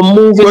 for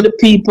moving the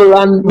people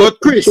and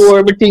Chris, sure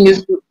everything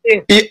is.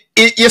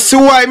 You see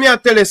why me I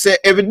tell you say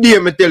every day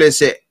me tell you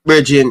say,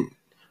 Virgin,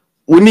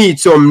 we need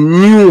some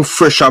new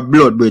fresher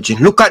blood, Virgin.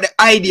 Look at the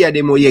idea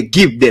them you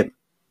give them,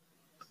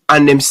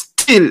 and them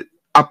still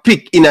a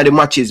pick in the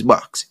matches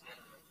box.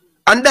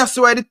 And that's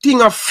why the thing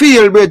I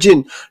feel,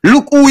 Virgin.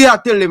 Look who you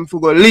tell them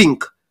for go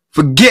link,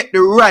 for get the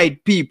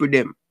right people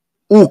them,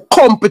 who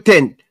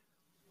competent,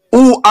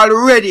 who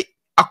already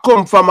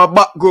come from a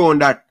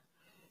background that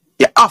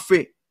you have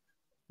to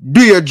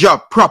do your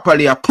job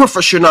properly, a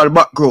professional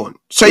background.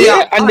 So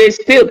and they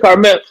still,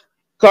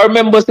 Cause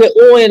remember, say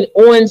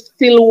Owen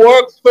still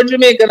works for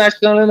Jamaica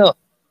National, you know.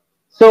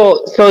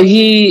 So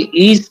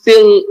he's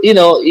still, you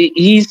know,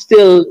 he's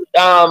still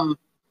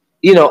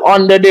you know,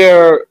 under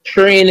their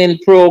training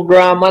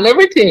program and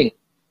everything.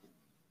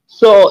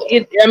 So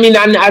I mean,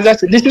 and as I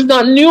said, this is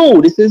not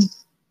new. This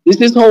is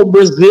how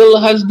Brazil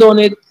has done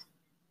it.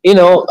 You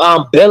know,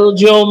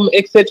 Belgium,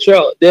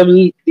 etc. They've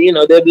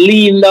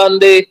leaned on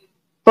the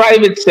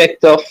private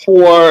sector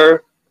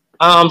for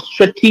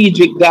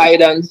strategic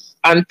guidance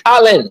and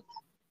talent.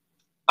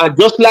 And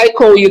just like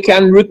how you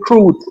can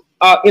recruit,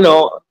 you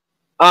know,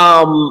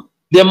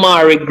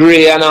 Demari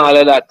Gray and all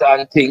of that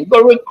and thing,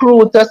 go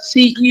recruit a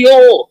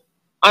CEO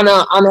and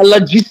a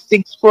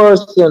logistics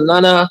person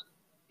and a,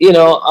 you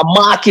know, a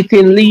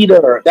marketing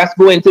leader that's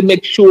going to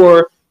make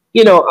sure,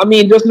 you know, I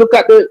mean, just look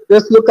at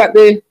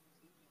the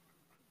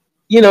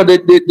you know, the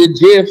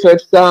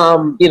JFF's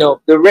you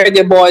know, the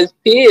Reggae Boys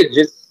page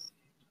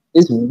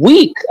is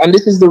weak, and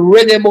this is the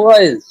Reggae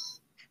Boys,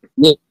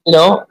 you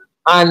know,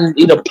 and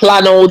you know,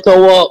 plan out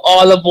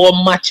all of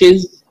our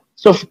matches.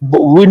 So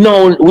we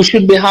know we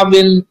should be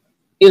having,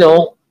 you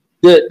know,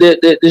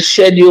 the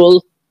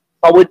schedule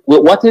with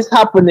what is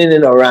happening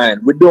in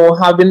Iran. We don't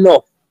have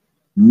enough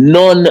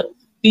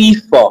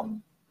non-FIFA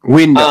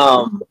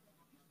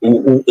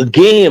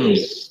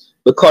games,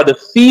 because the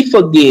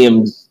FIFA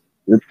games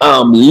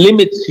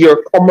limits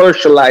your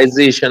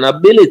commercialization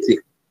ability.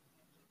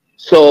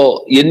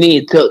 So you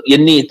need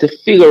to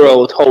figure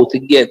out how to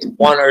get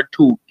 1 or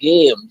 2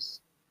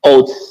 games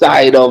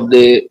outside of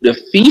the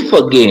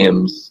FIFA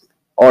games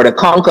or the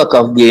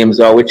CONCACAF games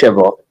or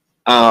whichever,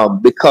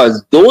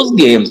 because those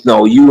games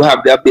now you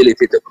have the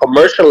ability to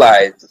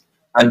commercialize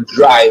and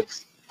drive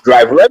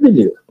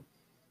revenue.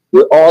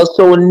 We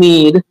also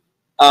need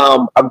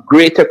a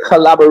greater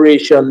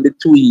collaboration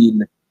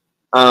between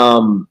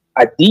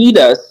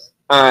Adidas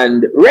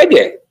and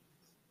Reggae,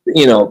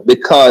 you know,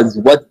 because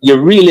what you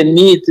really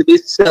need to be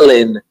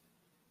selling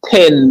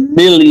 10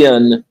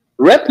 million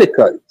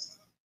replicas,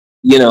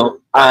 you know,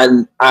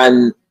 and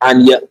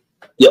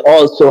you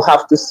also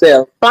have to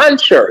sell fan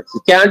shirts.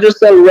 You can't just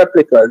sell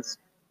replicas,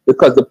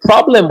 because the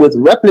problem with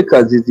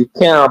replicas is you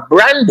can't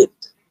brand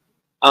it.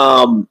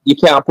 You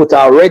can't put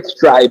a red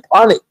stripe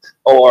on it,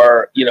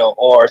 or, you know,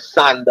 or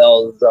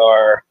sandals,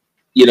 or,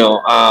 you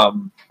know,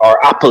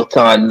 or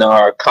Appleton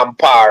or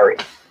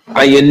Campari.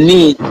 And you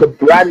need to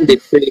brand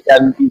it so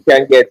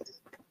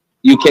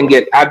you can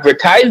get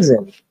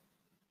advertising.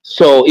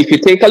 So if you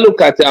take a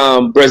look at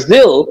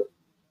Brazil,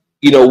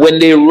 you know, when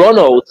they run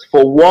out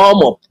for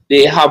warm up,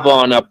 they have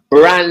on a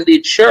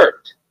branded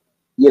shirt.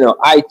 You know,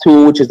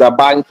 I2, which is a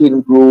banking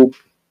group,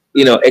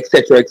 you know,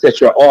 etc.,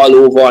 all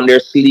over on their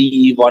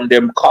sleeve, on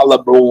their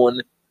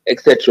collarbone,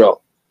 etc.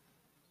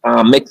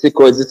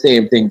 Mexico is the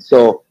same thing.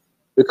 So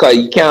because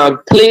you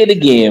can't play the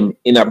game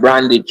in a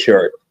branded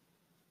shirt,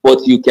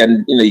 but you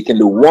can, you know, you can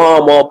do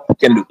warm up, you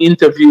can do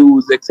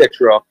interviews,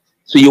 etc.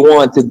 So you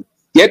want to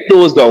get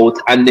those out,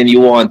 and then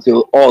you want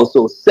to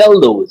also sell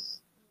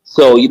those.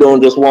 So you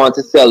don't just want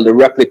to sell the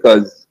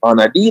replicas on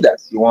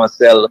Adidas. You want to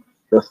sell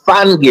the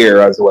fan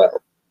gear as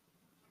well.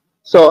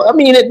 So I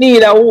mean, it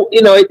need a,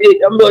 you know,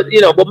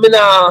 you know, but me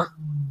nah,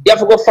 you have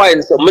to go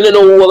find some. Me don't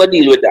know who will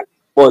deal with that.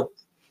 But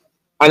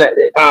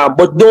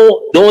but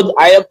don't.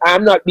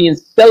 I'm not being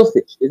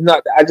selfish. It's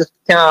not. I just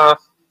can't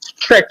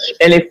stretch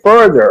any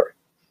further.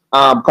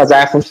 Because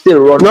I have to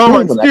still run. No,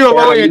 man, stay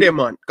over there,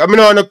 man. Because I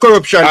know on the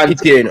corruption hit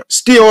here, you know.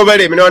 Stay over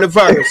there. I know on the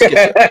virus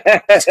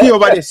sketch. Stay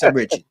over there, sir,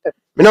 Bridget.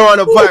 I know on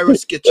the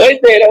virus sketch. You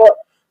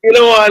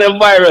don't want a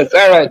virus,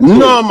 all right?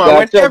 No, man.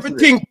 When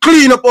everything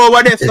clean up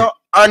over there, so,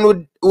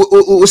 and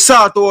we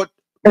sort out,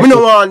 I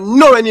don't want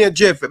nowhere near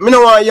JFF. I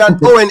don't want you and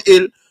Owen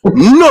Hill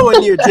nowhere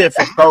near JFF.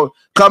 Because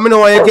I don't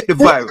want you to get the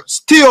virus.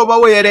 Stay over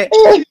there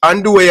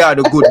and do where you are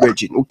the good,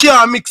 Bridget. We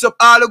can't mix up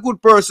all the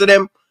good person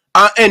them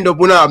and end up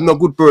when I have no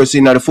good person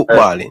in the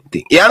footballing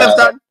thing. You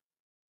understand?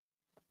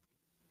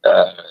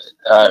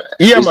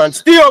 Yeah, man.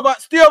 Stay over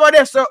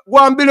there, so go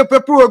and build up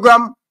a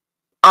program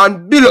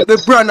and build up the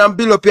brand and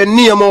build up your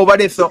name over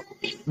there, so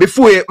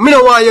before you, me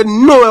don't want you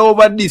know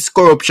over this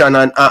corruption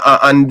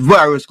and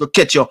virus could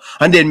catch you,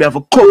 and then me have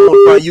to come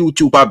out on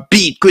YouTube and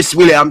beat Chris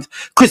Williams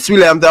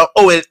and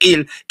Owen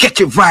Hill,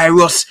 catch a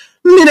virus.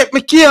 Me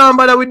can't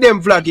bother with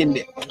them flagging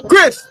there.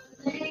 Chris,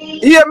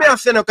 hear me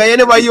say no, because you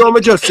never hear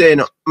me just say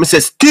no. I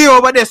say stay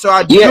over there, so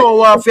I don't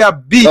want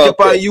to beat up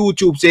on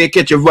YouTube so you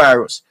catch a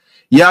virus.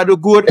 You do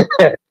good.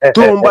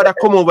 Don't bother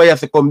come over here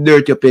to come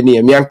dirty up your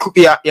name. You and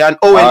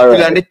Owen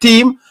Hill and the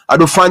team are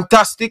do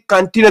fantastic.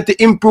 Continue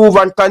to improve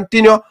and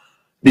continue.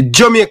 The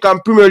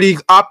Jamaican Premier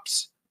League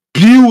apps,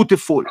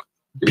 beautiful.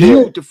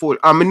 Beautiful.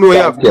 I mean, know you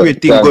have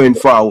great things going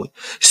forward.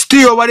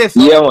 Stay over there. So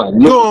man.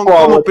 Don't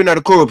come up in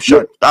the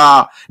corruption.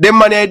 Them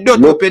money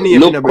don't up your name.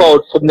 Look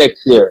out for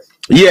next year.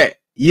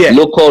 Yeah.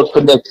 Look out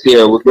for next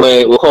year.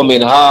 We're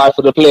coming hard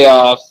for the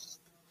playoffs.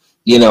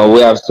 You know,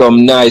 we have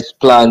some nice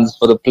plans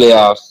for the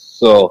playoffs.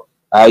 So,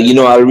 you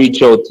know, I'll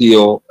reach out to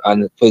you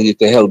and for you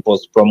to help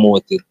us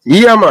promote it.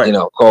 Yeah, man. You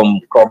know,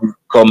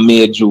 come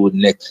May, June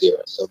next year.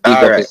 So, big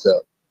up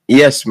yourself.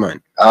 Yes,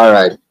 man. All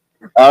right.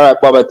 All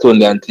right, Baba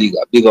Tunde and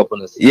Tiga. Big up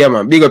on us. Yeah,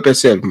 man. Big up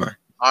yourself, man.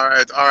 All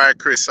right,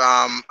 Chris.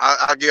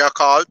 I'll give you a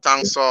call.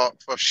 Thanks for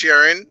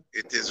sharing.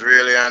 It is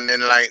really an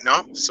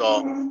enlightener.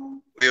 So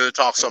we will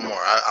talk some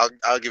more.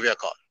 I'll give you a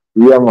call.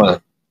 Yeah,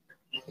 man.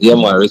 Yeah,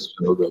 man.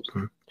 Respect.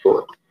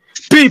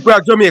 People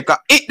of Jamaica,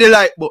 hit the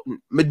like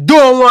button. Me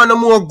don't want no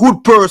more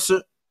good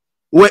person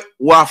who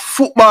are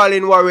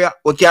footballing warrior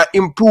who can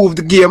improve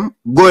the game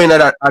going at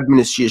that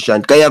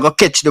administration. Because you go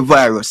catch the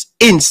virus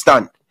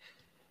instant.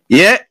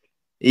 Yeah?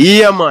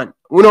 Yeah, man.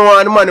 We don't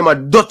want the man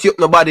who dirty up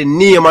nobody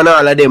name and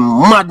all of them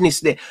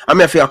madness there. I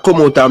mean, if you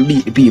come out and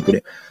beat the people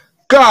there.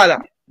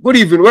 Carla, good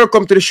evening.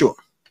 Welcome to the show.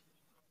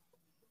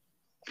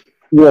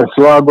 Yes,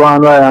 you are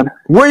going, Ryan.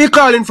 Where you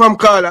calling from,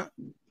 Carla?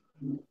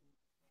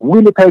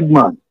 Winnipeg,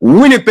 man.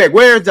 Winnipeg.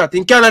 Where is that?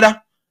 In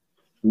Canada?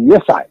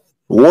 Yes, I.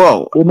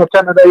 Wow. In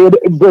Canada, you're the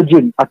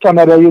Virgin. In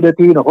Canada, you're the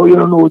you know. How you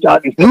don't know what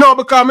that is? No,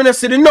 because I don't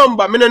see the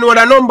number. I don't know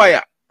the number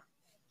yet.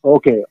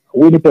 Okay,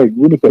 Winnipeg.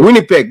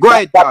 Winnipeg, go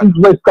ahead. That is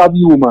west of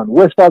you, man.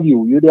 West of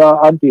you. You're the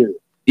Ontario.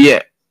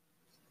 Yeah.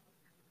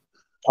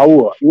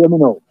 How? Hear me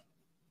now.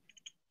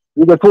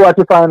 You get to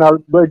the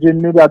final,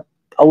 Virgin, me that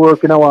I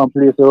work in one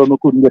place, so I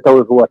couldn't get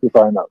away for the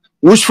final.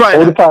 Which final?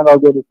 How the final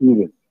get this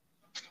evening?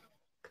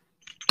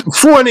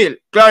 4-0,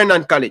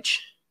 Clarendon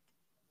College.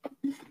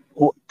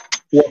 What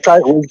is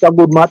a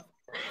good match?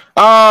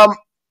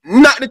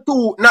 Not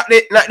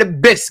the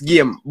best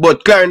game,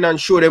 but Clarendon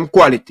showed them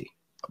quality.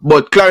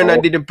 But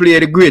Clarendon didn't play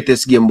the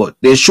greatest game, but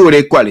they showed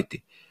their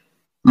quality.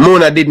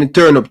 Mona didn't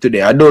turn up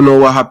today. I don't know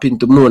what happened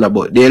to Mona,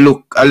 but they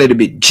look a little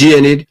bit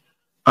jaded.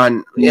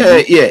 And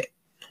yeah.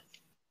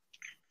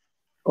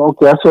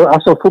 Okay,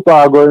 so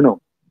football going on.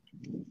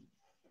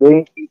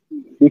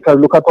 Because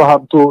look at what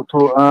happened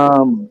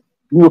to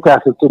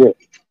Newcastle today.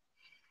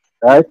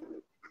 Right?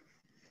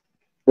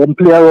 Them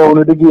play around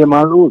with the game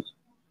and lose.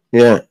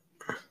 Yeah.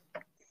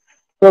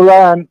 So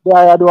Ryan,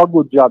 they do a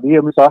good job, you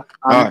hear me, sir?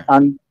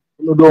 And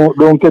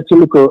don't get to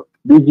look at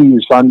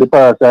disease from the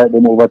parasite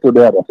them over to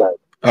the other side.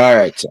 All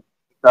right, sir.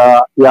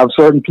 You have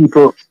certain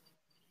people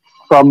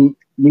from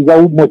these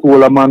are much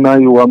older man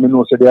than you. I mean,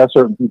 also there are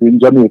certain people in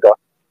Jamaica.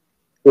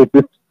 If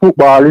the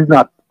football is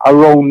not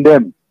around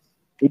them,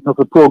 it's not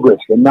a progress.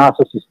 They're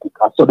narcissistic,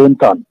 a sudden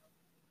turn.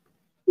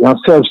 They are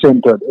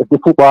self-centered. If the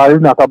football is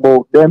not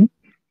about them,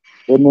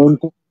 they're not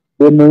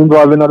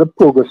involved in the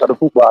progress of the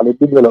football, the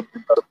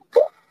development of the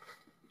football.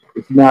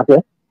 It's not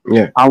there.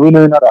 Yeah. And we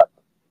know that.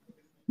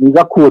 He's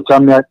a coach,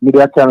 I'm a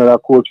Canada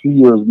coach for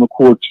years. I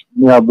coach,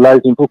 I have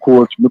license for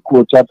coach, I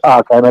coach at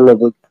all kind of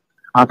levels.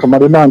 And some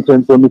of the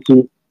nonsense when we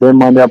see them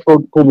man they are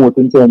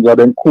promoting in terms of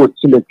then coach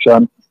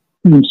selection,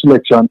 team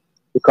selection,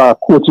 because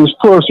coach's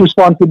first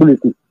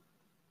responsibility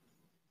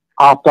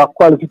after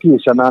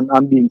qualification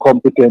and being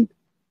competent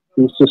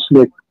is to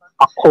select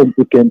a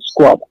competent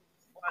squad.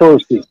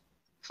 First thing.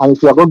 And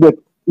if you're going to get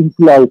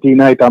inferiority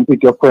tonight and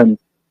pick your friends,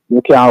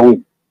 you can't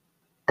win.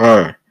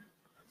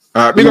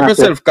 Big up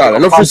yourself, Carl.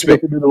 Enough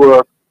respect.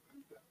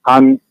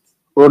 And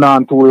run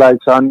on 2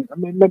 likes and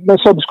make me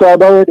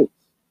subscribe already.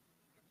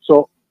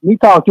 So, me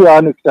talk to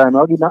you next time.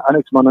 I'll give the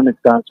next man the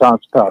next time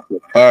chance to talk to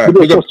you. All right.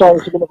 Big up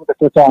yourself. You're going to get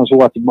a chance to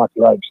watch the match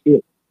live still.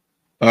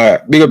 All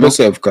right. Big up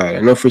yourself, Carl.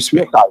 Enough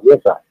respect. Yes,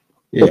 sir.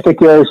 Yeah. Just take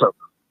care of yourself.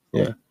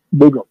 Yeah.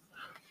 Big up.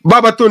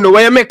 Baba Tunde,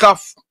 what you make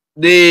of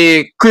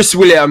the Chris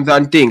Williams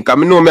and thing? I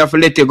know me have to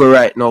let you go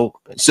right now.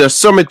 So,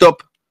 sum it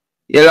up.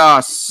 You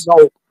lost.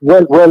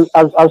 No, well,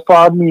 as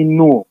far as me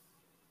know,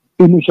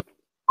 initially.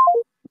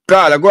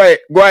 Carla, go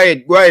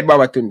ahead,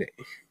 Baba Tunde.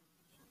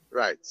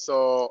 Right.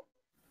 So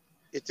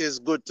it is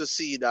good to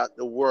see that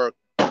the work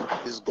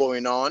is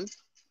going on.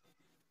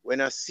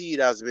 When a seed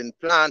has been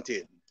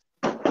planted,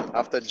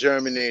 after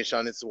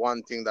germination, it's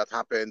one thing that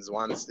happens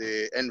once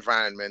the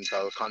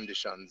environmental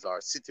conditions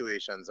or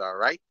situations are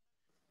right.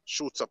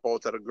 Shoots up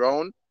out of the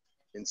ground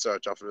in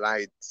search of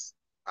light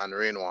and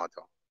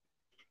rainwater.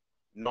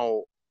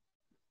 Now,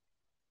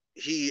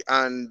 he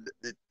and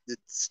the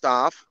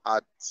staff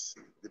at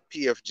the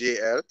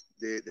PFJL,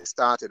 they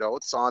started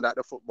out, saw that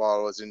the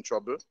football was in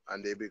trouble,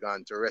 and they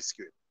began to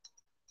rescue it.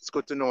 It's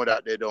good to know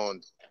that they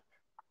don't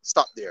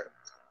stop there.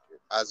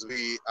 As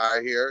we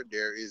are here,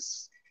 there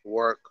is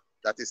work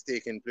that is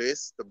taking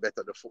place to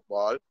better the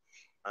football.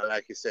 And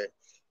like you said,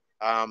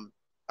 I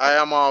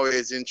am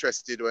always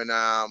interested when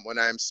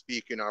I'm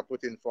speaking or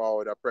putting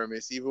forward a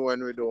premise, even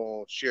when we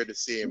don't share the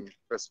same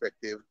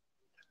perspective.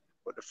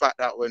 But the fact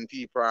that when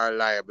people are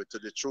liable to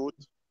the truth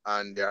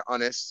and they're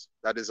honest,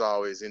 that is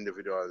always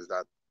individuals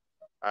that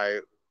I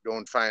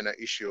don't find an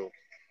issue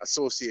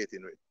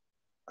associating with.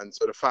 And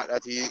so the fact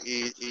that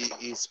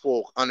he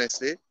spoke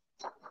honestly,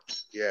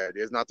 yeah,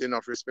 there's not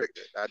enough respect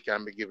that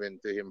can be given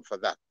to him for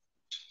that.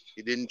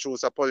 He didn't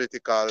choose a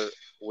political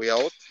way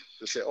out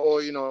to say, oh,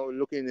 you know,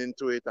 looking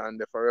into it and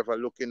they're forever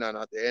looking, and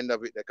at the end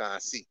of it, they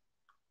can't see.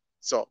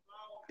 So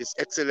it's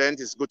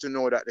excellent. It's good to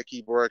know that they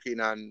keep working,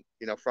 and,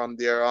 you know, from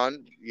there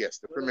on, yes,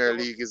 the Premier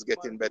League is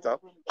getting better.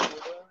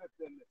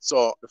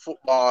 So the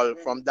football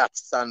from that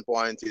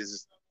standpoint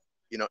is,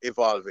 you know,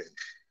 evolving.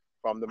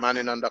 From the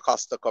Manning and the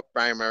Costa Cup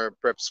primary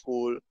prep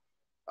school,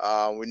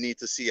 we need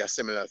to see a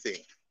similar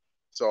thing.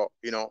 So,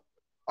 you know,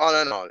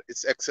 all in all,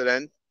 it's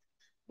excellent.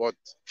 But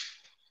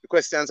the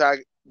questions are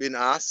being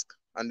asked,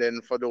 and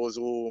then for those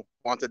who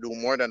want to do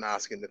more than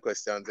asking the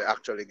questions, they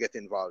actually get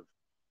involved.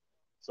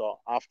 So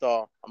after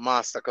a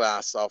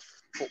masterclass of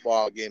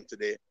football game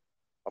today,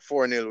 a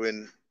 4-0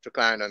 win to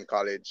Clarendon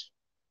College,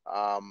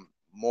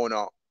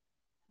 Mona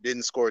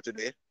didn't score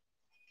today,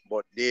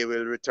 but they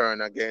will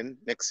return again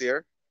next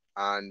year,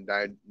 and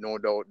I no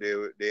doubt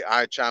they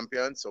are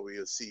champions, so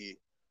we'll see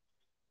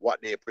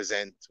what they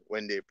present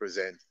when they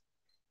present.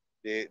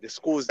 The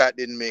schools that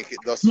didn't make it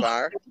thus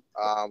far,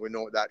 we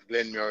know that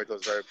Glenmuir, it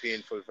was very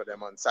painful for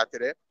them on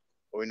Saturday,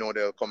 but we know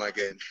they'll come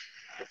again.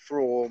 The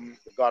Frome,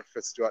 the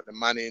Godfrey Stewart, the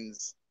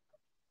Mannings,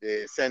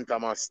 the St.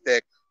 Thomas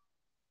Tech,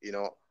 you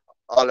know,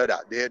 all of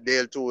that.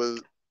 They too will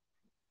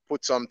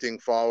put something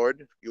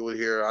forward. You will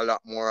hear a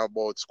lot more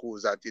about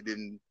schools that you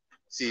didn't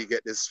see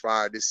get this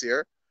far this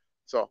year.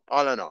 So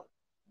all in all,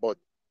 but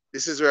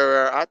this is where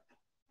we're at.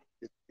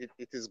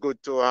 It is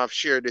good to have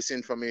shared this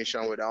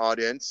information with the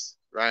audience.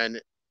 Ryan,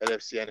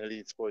 LFC and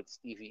Elite Sports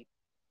TV.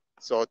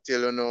 So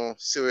till you know,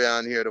 see we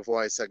and hear the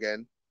voice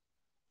again.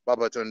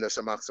 Babaton does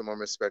a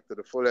maximum respect to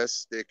the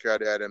fullest. Take care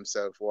of their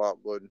themselves,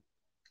 walk good.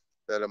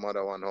 Tell the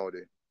mother one how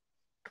they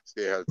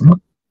stay healthy.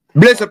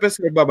 Bless up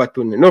yourself,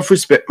 Babaton. Enough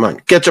respect, man.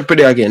 Catch up with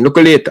you again. Look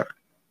later.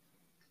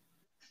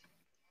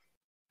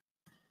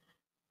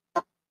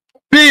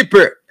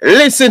 People,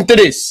 listen to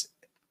this.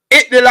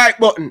 Hit the like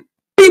button.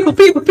 People.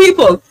 We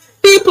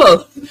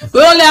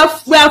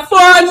have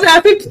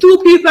 452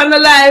 people on the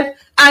live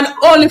and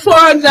only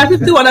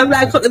 451 have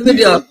liked the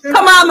video.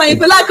 Come on, man, if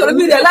you like the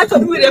video, like the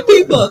video.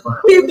 People.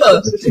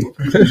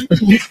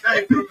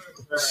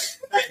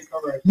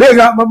 Big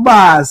up my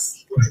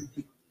boss.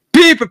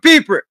 People.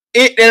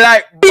 Hit the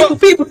like button.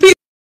 People.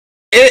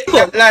 Hit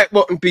the like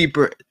button,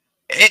 people.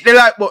 Hit the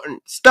like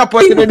button. Stop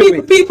what you're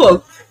doing.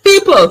 People. We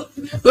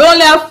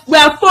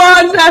have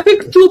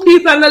 452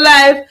 people on the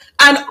live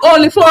and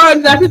only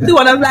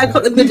 451 have liked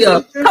the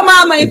video. Come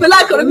on, man, if you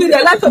like the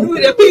video, like the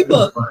video.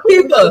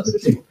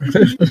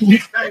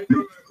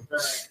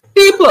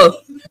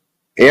 People.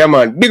 Yeah,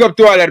 man. Big up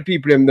to all of the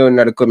people them down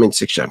in the comment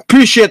section.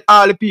 Appreciate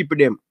all the people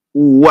them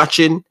who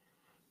watching.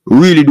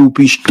 Really do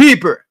appreciate.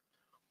 People,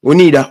 we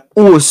need a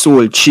whole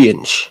soul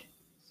change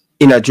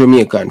in a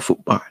Jamaican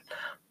football.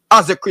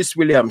 As a Chris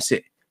Williams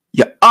said,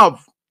 you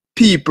have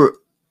people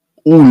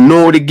who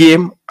know the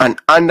game and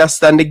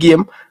understand the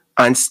game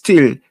and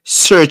still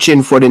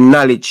searching for the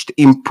knowledge to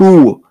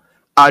improve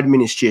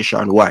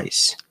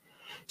administration-wise.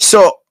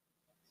 So,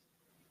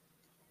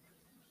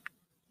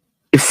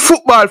 the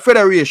Football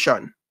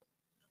Federation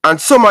and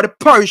some of the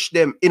parish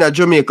them in a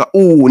Jamaica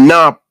who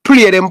now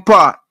play them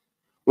part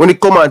when it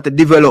comes on to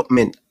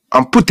development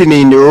and putting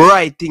in the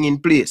right thing in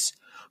place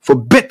for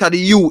better the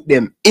youth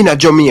them in a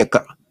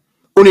Jamaica.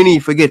 Only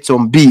need to get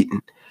some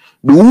beating.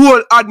 The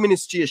whole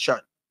administration,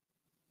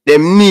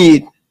 them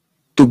need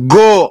to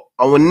go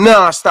and we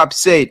now stop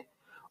saying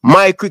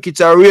my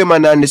cricketer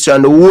Raymond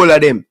Anderson, the whole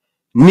of them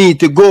need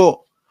to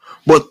go.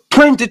 But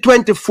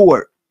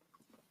 2024,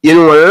 you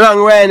know,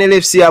 long Ryan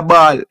LFC a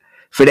ball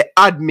for the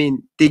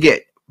admin to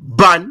get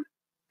banned,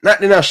 not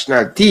the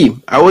national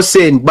team. I was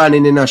saying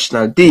banning the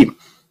national team,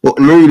 but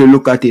when I really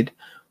look at it,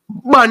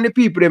 ban the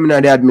people them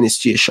in the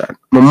administration.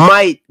 I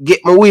might get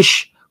my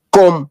wish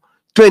come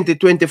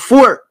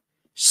 2024.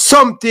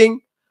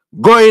 Something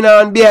going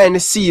on behind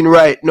the scene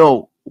right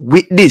now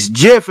with this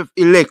JFF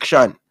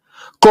election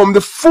come the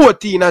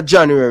 14th of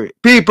January.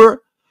 People,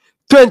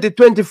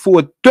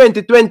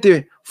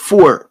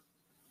 2024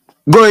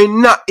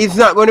 going not, it's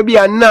not going to be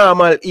a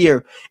normal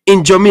year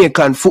in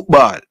Jamaican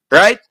football,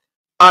 right?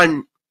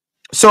 And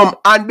some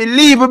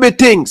unbelievable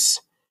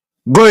things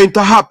going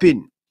to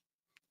happen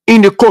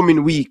in the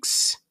coming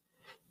weeks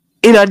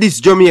in this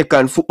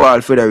Jamaican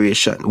Football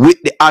Federation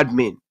with the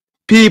admin.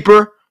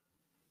 People,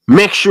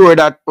 make sure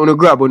that you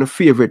grab on your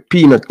favorite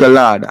peanut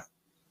colada,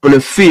 on your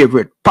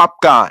favorite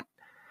popcorn,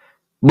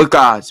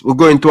 because we're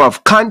going to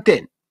have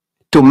content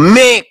to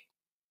make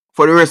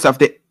for the rest of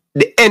the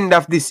end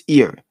of this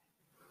year.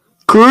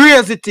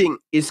 Crazy thing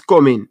is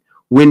coming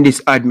when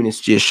this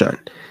administration.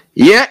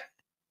 Yeah,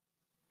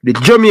 the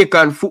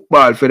Jamaican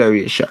Football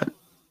Federation,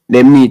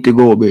 they need to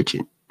go,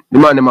 Virgin. The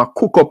man, they might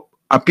cook up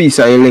a piece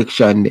of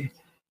election there.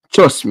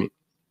 Trust me.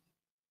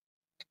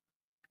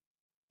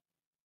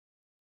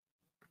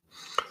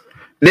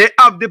 They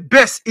have the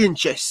best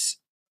interests.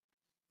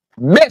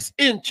 Best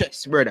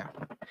interests, brother.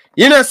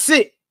 You know,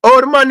 see, how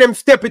the man them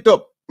step it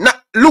up. Now,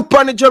 look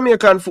on the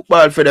Jamaican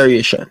Football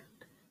Federation.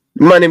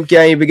 The man them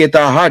can't even get a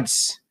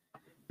odds.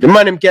 The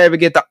man them can't even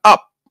get an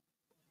app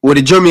with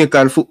the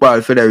Jamaican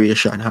Football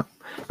Federation have.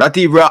 Not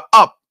even an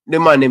app the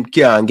man them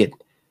can't get.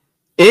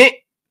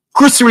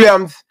 Chris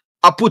Williams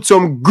I put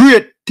some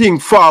great thing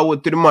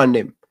forward to the man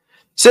them.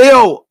 Say,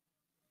 yo,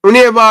 we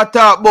never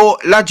talk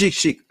about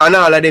logistics and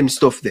all of them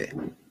stuff there.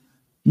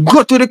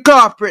 Go to the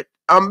corporate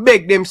and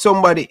beg them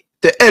somebody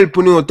to help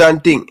you out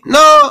and thing.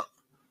 No.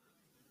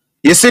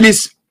 You see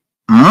this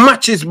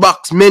matches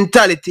box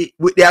mentality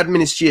with the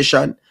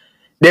administration.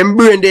 Them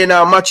brain they in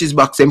our matches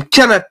box. Them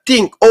cannot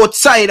think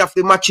outside of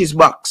the matches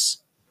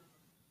box.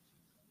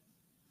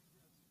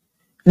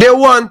 They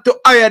want to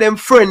hire them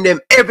friend them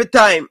every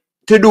time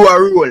to do a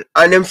role.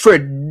 And them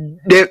friend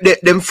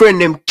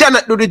them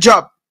cannot do the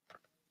job.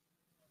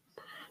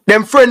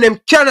 Them friend them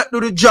cannot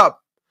do the job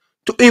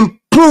to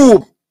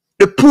improve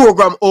the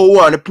program or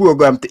want the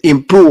program to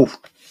improve.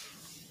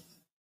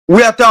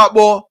 We are talking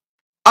about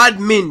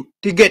admin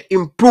to get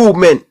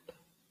improvement,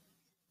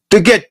 to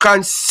get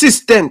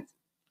consistent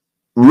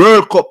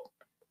World Cup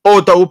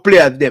out of our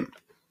players them.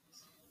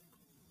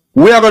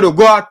 We are going to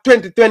go at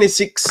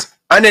 2026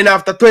 and then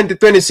after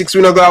 2026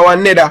 we're going to go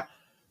another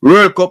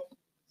World Cup.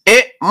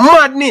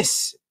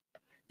 Madness.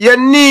 You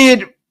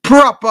need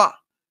proper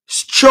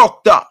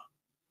structure.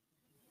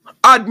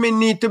 Admin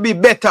need to be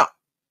better.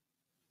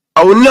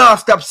 I will not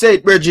stop saying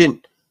it,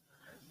 Virgin.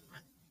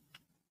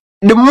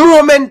 The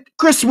moment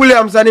Chris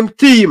Williams and his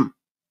team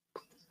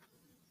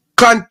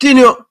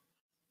continue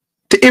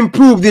to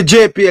improve the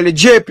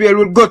JPL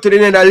will go to the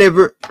next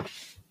level.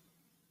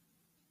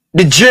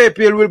 The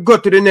JPL will go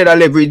to the next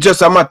level. It's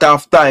just a matter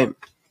of time.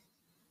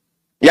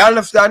 You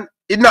understand?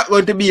 It's not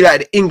going to be like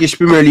the English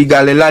Premier League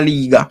or the La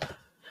Liga.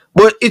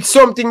 But it's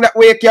something that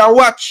we can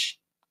watch.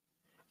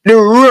 The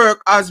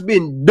work has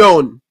been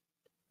done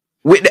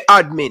with the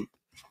admin.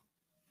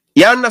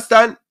 You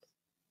understand?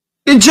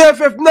 The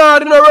JFF now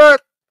doing the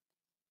work.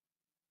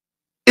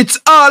 It's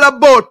all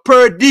about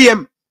per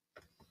diem.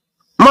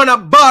 Man a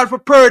ball for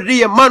per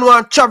diem. Man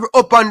want to travel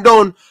up and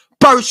down.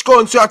 Parish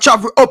council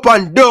travel up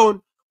and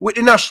down with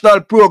the national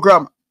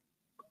program.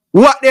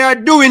 What they are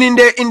doing in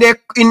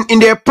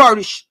their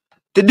parish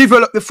to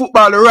develop the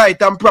football the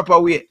right and proper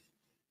way.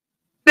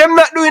 Them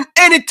not doing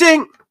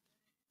anything.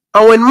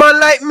 And when man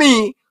like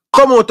me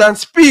come out and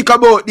speak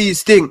about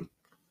these things,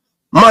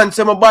 man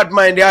say my bad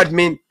mind the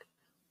admin.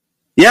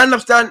 You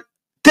understand?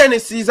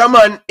 Tennessee is a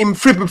man, him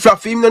flippy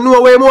fluffy, him don't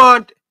know what he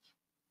want.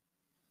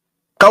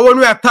 Because when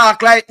we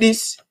talk like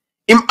this,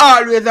 him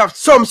always have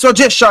some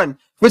suggestion.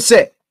 We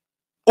say,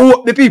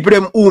 who the people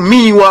them who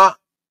me want.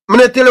 I'm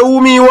not tell you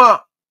who me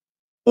want.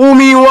 Who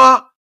me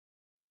want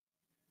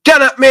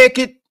cannot make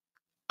it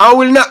and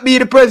will not be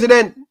the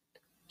president.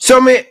 So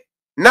me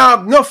now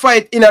have no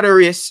fight in the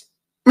race.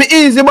 Me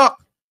easy back.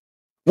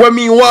 What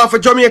me want for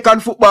Jamaican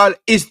football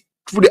is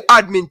for the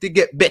admin to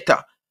get better.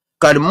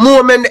 Because the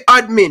moment the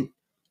admin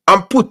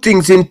and put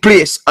things in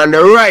place and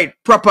the right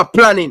proper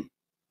planning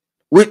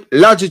with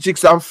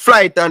logistics and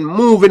flight and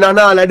moving and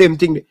all of them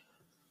things.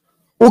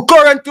 We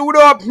currently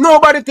don't have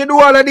nobody to do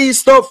all of these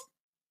stuff.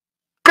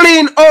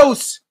 Clean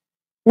house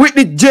with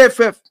the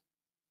JFF.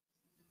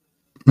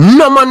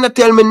 No man not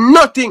tell me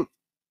nothing.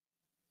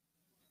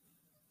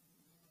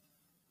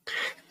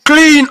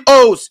 Clean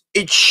house.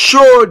 It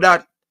shows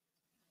that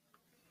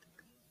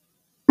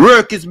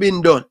work is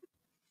being done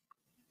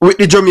with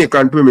the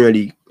Jamaican Premier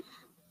League.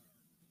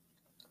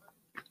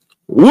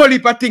 Whole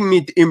heap of things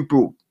need to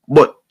improve.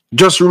 But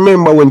just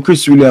remember when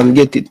Chris Williams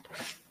get it,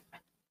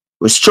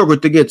 we struggle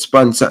to get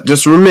sponsored.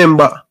 Just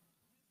remember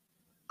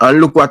and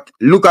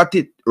look at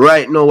it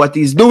right now what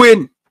he's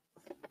doing.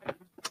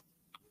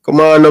 Come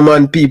on,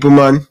 man, people,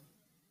 man.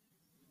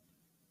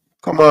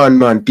 Come on,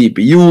 man,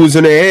 people. Use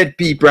on the head,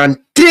 people, and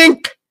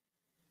think.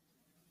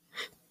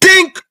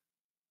 Think.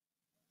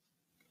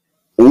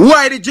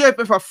 Why the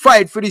JFF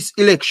fight for this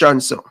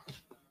election, so?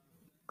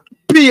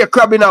 Be a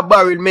crab in a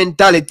barrel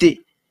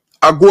mentality.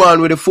 I go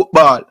on with the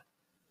football.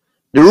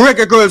 The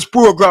Reggae Girls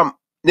program,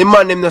 the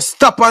man them not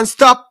stop and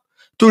stop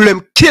till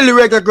them kill the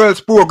Reggae Girls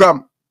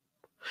program.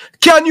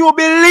 Can you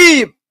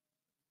believe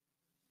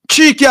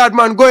Cheeky Yard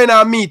man going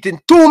on a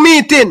meeting, 2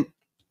 meetings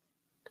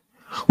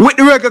with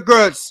the Reggae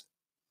Girls?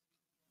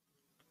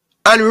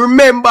 And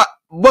remember,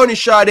 Bunny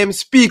Shaw them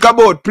speak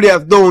about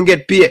players don't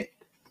get paid.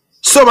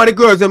 Some of the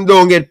girls them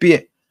don't get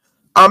paid.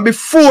 And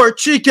before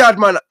Cheeky Yard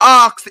man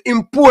asks the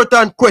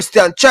important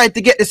question, trying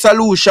to get the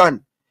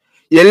solution,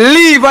 you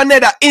leave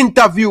another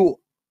interview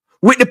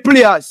with the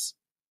players.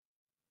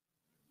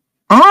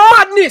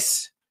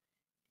 Madness!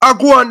 I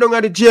go on down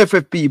at the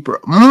JFF people.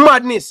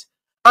 Madness.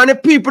 And the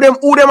people them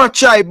who them a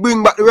try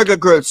bring back the Reggae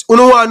Girls. Who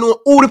don't want to know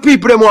who the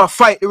people them want to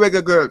fight the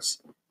Reggae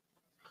Girls.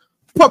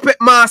 Puppet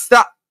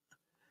Master,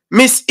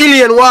 Miss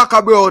Ilian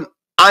Walker Brown,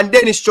 and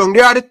Dennis Strong. They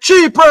are the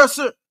 3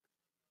 persons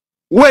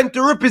went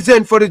to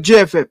represent for the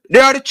JFF. They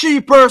are the 3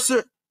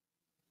 persons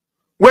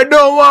we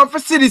don't want to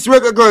see this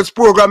Reggae Girls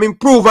program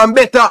improve and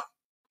better.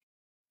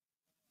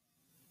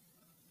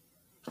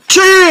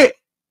 3.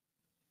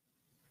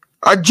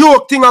 A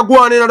joke thing I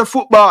go on in the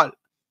football.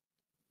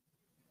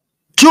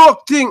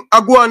 Joke thing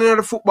I go on in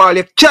the football.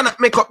 You cannot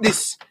make up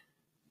this.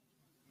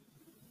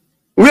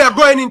 We are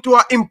going into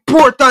an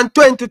important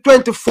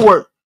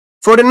 2024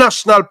 for the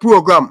national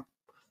program.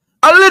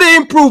 A little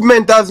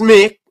improvement has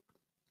made.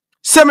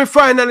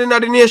 Semi-final in the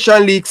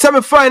Nation League.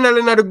 Semi-final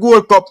in the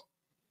Gold Cup.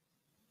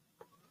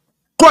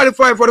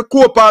 Qualify for the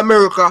Copa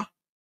America.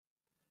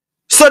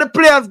 So the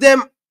players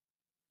them,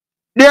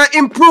 they are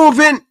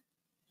improving.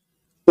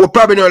 We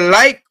probably don't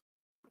like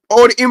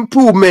how the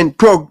improvement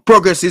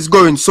progress is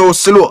going so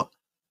slow.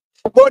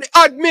 But the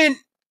admin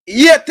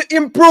yet to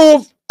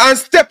improve and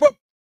step up.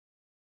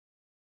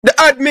 The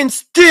admin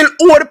still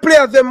owe the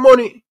players them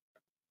money.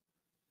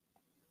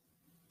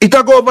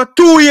 It'll go over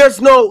 2 years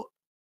now.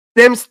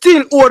 Them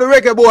still owe the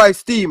Reggae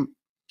Boys team.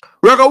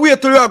 We're going to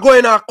wait till we are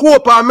going to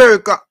Copa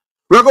America.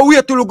 We're going to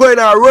wait till we are going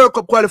to World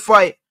Cup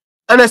qualify.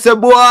 And I say,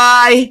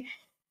 boy,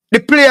 the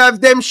players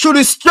them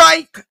should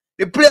strike.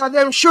 The players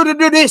them should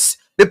do this.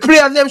 The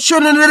players them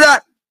shouldn't do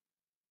that.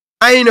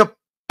 I ain't a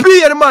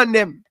pay the man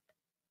them.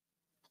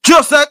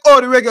 Just like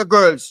all the Reggae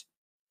girls.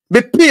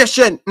 Be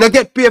patient. Now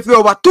get paid for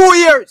over 2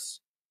 years.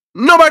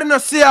 Nobody no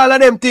see all of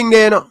them things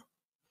there, you know.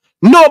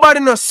 Nobody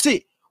no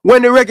see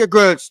when the Reggae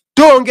girls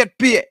don't get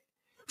paid.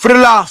 For the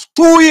last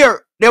 2 years,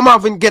 them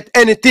haven't get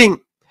anything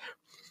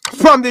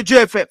from the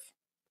JFF.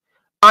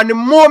 And the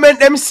moment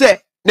them say,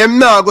 them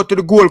now go to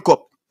the Gold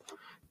Cup.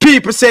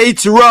 People say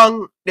it's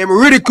wrong. Them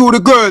ridicule the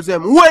girls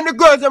them. When the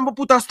girls them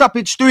put a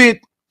stoppage to it.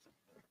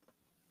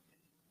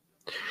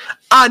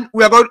 And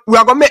we are going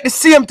to make the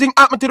same thing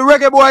happen to the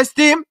Reggae Boys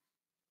team.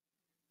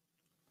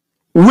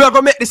 We are going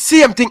to make the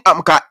same thing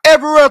happen because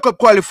every World Cup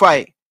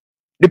qualify,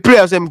 the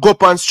players them go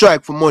up and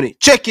strike for money.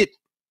 Check it.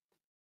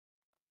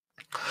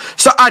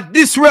 So at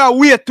this rare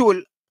way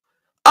tool,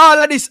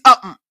 all of this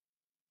happen.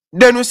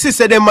 Then we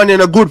see them money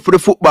are good for the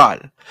football.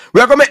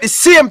 We are going to make the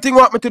same thing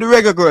happen to the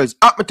Reggae girls,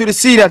 happen to the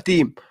senior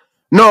team.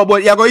 No,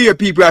 but you're going to hear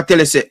people that tell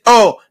you, say,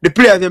 oh, the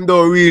players them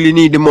don't really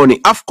need the money.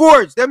 Of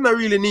course, them not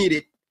really need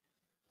it.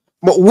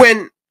 But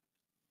when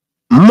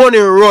money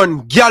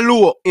run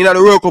galore in the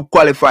World Cup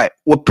qualify,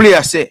 what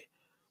players say,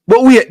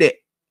 but wait there.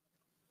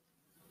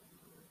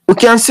 We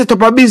can set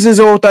up a business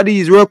out of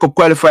these World Cup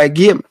qualify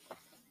game.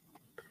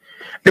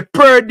 The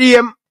per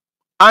diem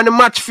and the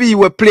match fee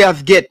where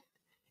players get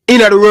in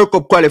the World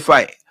Cup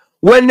qualify.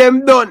 When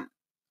them done,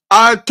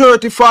 all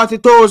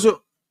 30,000-40,000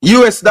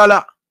 US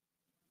dollar.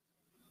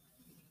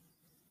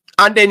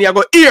 And then you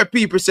go hear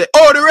people say,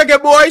 oh, the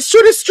Reggae Boys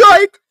should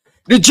strike.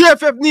 The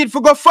JFF need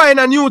to go find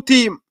a new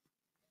team.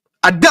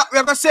 And that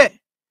we're going to say,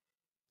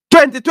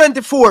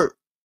 2024,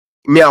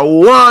 me I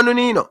want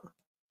you know.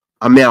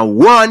 And me I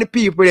want the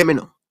people them, you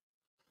know.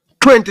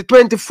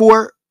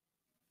 2024,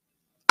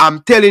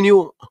 I'm telling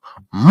you,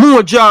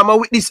 more drama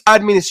with this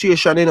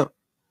administration, you know.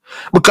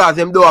 Because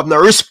them don't have no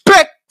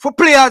respect for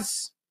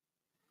players.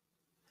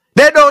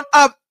 They don't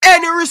have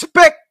any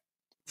respect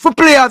for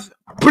players.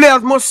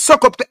 Players must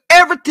suck up to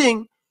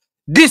everything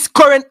this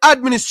current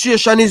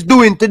administration is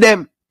doing to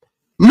them.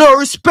 No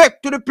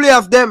respect to the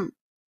players them.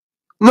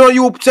 No,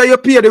 you say you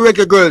pay the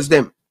Reggae girls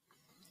them.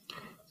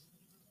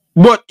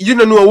 But you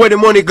don't know where the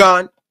money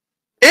gone.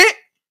 Eh?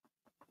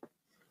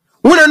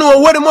 We don't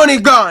know where the money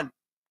gone.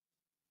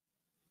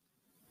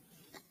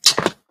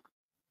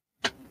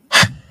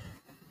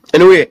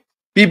 Anyway,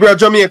 people of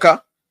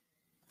Jamaica,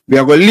 we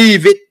are going to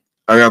leave it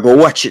and we are going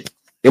to watch it.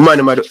 The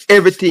man might do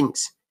everything.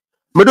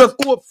 But just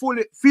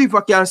hopefully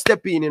FIFA can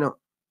step in, you know.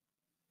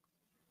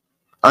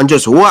 And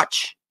just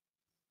watch.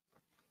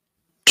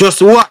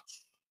 Just watch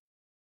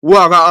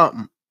what will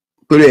happen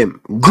to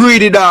them.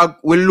 Greedy dog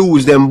will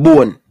lose them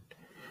bone.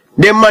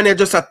 Them man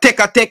just a take.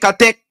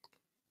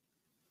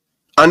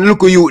 And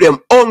look at you,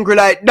 them hungry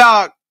like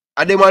dog.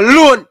 And them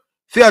alone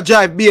for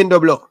drive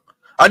BMW.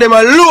 And them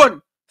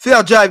alone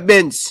for drive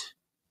Benz.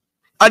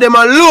 And them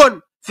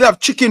alone for have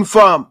chicken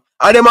farm.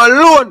 And them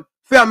alone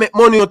for make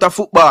money out of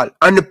football.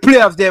 And the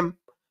players them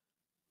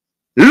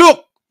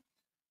look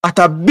at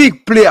a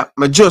big player.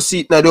 I just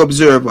see it in the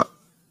Observer.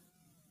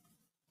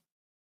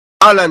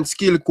 Alan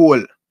Skill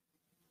Cole.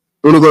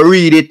 I'm going to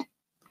read it.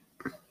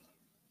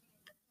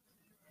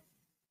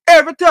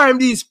 Every time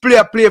these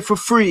players play for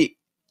free,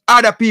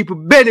 other people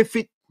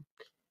benefit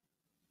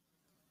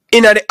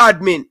in the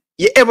admin.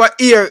 You ever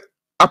hear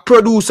a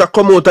producer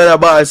come out on a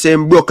ball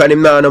saying broke and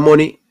him not no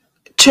money?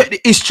 Check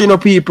the history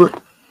of people.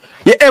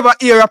 You ever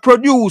hear a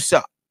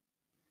producer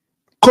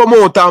come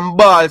out and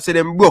ball say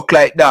them broke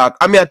like dog?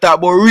 I mean I talk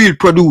about real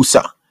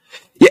producer.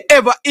 You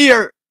ever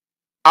hear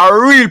a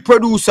real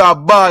producer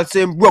ball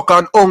saying broke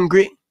and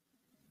hungry?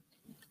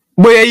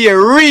 But you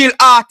hear real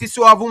artists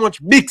who have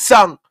much big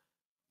song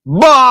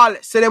ball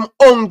say them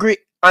hungry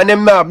and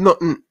them not have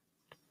nothing.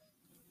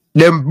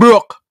 Them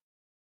broke.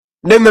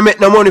 Them don't make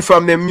no money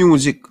from them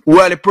music.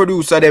 While the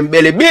producer them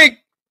belly big.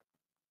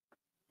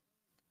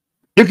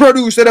 The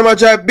producer them a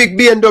drive big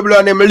BMW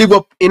and them live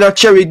up in a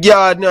cherry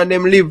garden and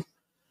them live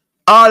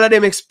all of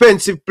them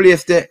expensive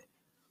place there.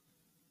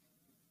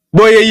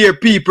 Boy, you hear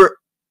people.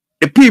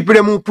 The people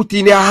them who put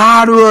in their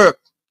hard work.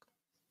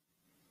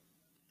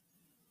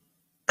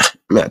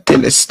 I tell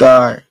the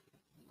star.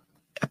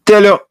 I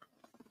tell you.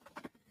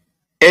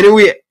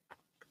 Anyway,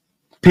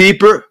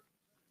 people,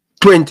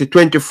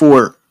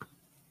 2024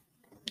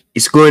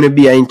 is going to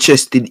be an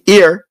interesting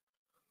year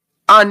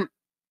on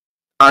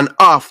and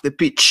off the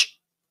pitch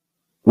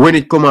when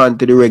it comes on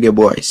to the Reggae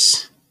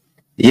Boys.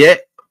 Yeah.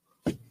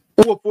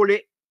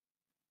 Hopefully,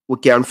 we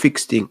can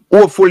fix things.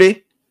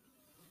 Hopefully,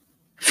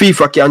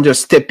 FIFA can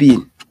just step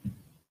in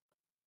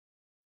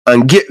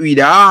and get rid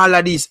of all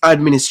of this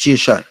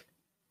administration.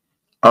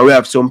 And we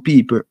have some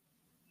people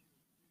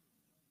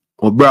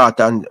or bright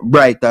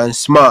and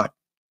smart.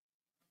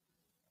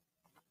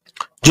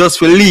 Just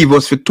for leave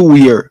us for 2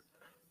 years.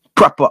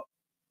 Proper.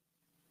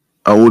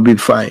 I will be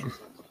fine.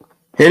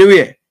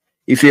 Anyway,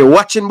 if you're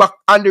watching back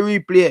on the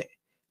replay,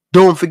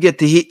 don't forget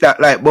to hit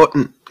that like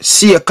button.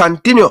 See you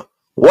continue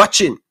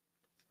watching.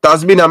 It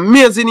has been an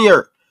amazing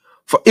year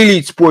for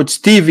Elite Sports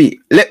TV.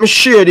 Let me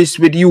share this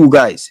with you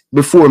guys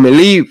before me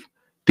leave,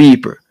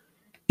 people.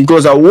 It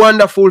was a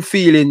wonderful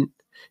feeling.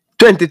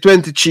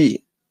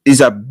 2023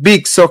 is a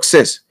big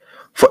success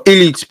for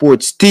Elite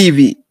Sports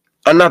TV.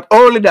 And not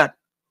only that,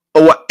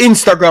 our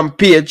Instagram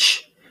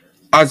page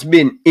has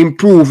been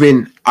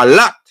improving a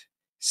lot.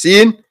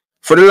 See,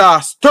 for the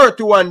last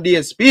 31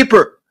 days,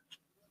 people,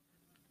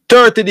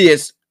 30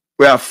 days,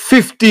 we have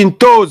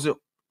 15,000.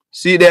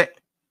 See that?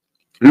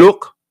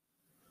 Look.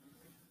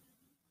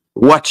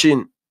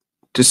 Watching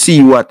to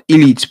see what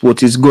Elite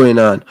Sports is going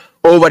on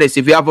over this.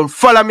 If you haven't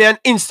followed me on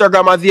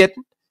Instagram as yet,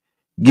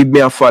 give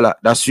me a follow.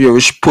 That's where we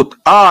should put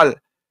all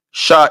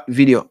short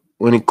video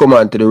when it come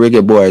on to the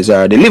Reggae Boys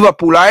or the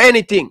Liverpool or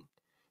anything.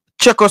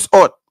 Check us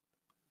out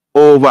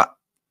over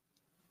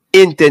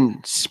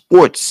Intent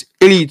Sports,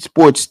 Elite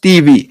Sports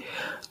TV,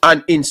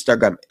 and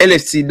Instagram.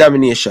 LFC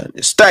Domination.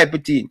 Just type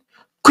it in.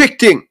 Quick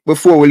thing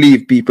before we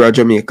leave, people of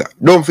Jamaica.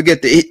 Don't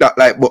forget to hit that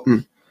like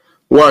button.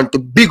 Want to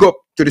big up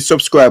to the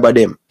subscriber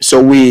them.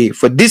 So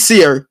for this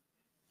year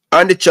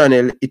on the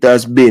channel, it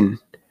has been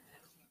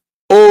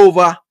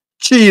over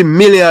 3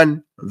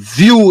 million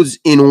views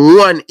in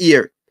 1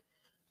 year.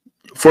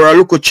 For a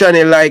local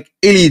channel like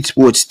Elite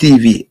Sports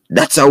TV,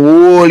 that's a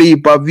whole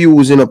heap of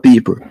views, you know,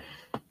 people.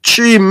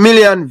 3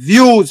 million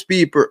views,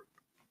 people.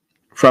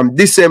 From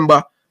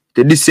December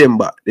to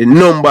December, the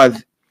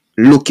numbers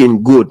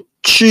looking good.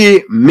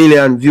 3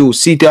 million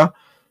views. See that?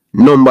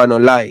 Number no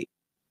lie.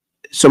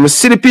 So I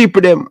see the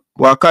people them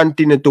who are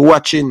continue to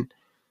watching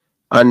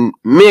and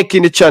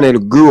making the channel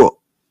grow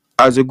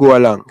as we go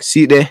along.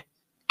 See there?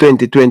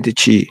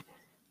 2023.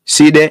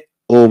 See there?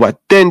 Over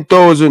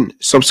 10,000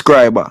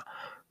 subscribers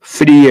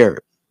for the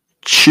year.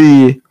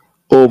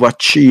 Over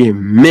 3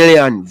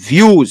 million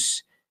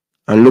views.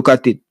 And look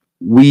at it.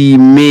 We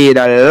made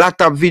a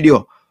lot of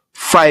video.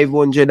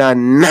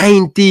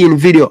 519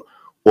 video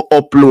we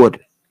upload.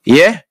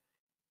 Yeah?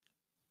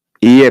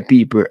 Yeah,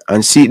 people.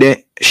 And see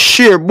the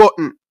share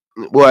button.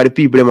 Boy, the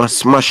people they must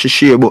smash the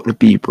share button,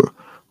 people.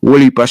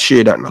 Will you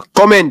share that now?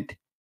 Comment,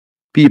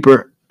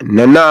 people.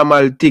 The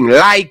normal thing.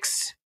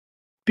 Likes.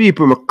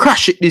 People, me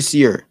crash it this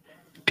year.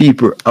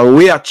 People. And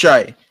we are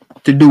trying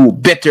to do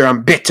better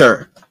and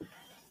better.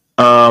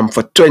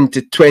 For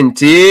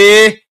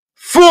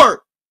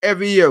 2024.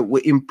 Every year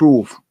we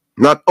improve.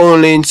 Not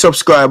only in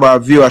subscriber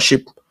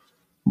viewership,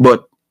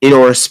 but in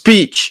our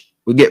speech.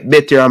 We get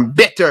better and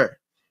better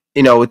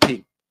in our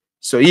thing.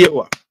 So here we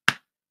are.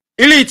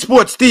 Elite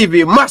Sports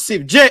TV,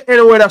 massive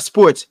JFF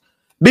Sports.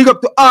 Big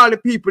up to all the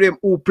people them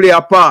who play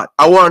a part.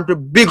 I want to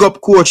big up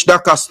Coach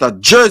DaCosta,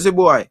 Jersey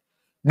boy,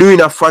 doing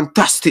a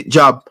fantastic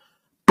job.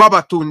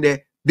 Baba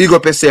Tunde, big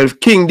up yourself,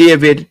 King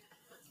David,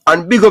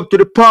 and big up to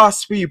the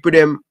past people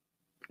them.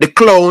 The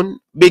clown,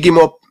 big him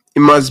up. He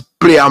must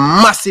play a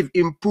massive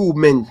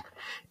improvement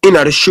in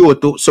the show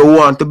too. So we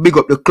want to big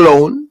up the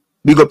clown,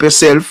 big up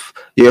yourself,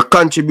 your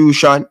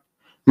contribution,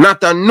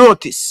 not a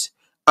notice.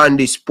 And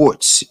the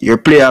sports, you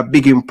play a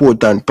big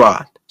important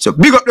part. So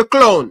big up the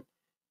clown.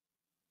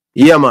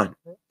 Yeah, man.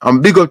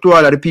 And big up to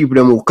all of the people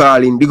them who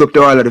call in. Big up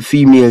to all of the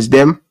females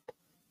them.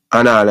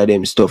 And all of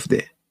them stuff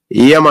there.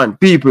 Yeah, man.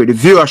 People, the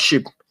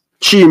viewership,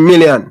 3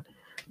 million.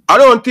 I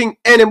don't think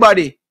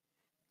anybody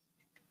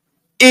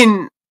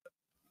in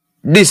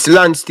this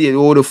landscape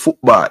or the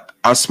football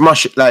has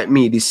smashed it like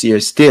me this year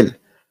still.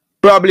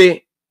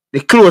 Probably the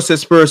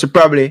closest person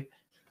probably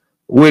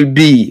will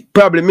be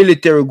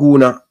Military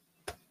Guna.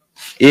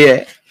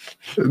 Yeah,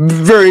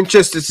 very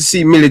interested to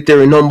see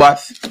military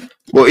numbers.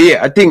 But yeah,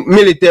 I think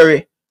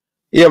military,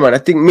 yeah man, I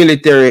think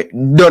military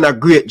done a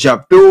great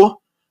job too.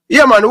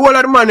 Yeah man, all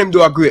of the man them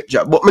do a great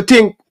job. But I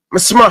think I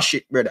smash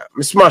it, brother.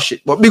 I smash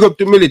it. But big up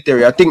to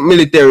military. I think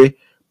military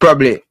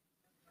probably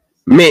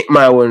make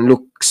my one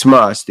look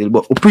small still.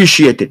 But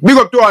appreciate it. Big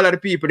up to all of the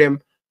people them.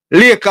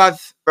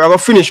 Lakers, we're gonna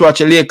finish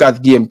watching Lakers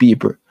game,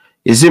 people.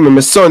 You see me,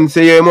 my son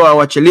say you want to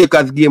watch a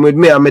Lakers game with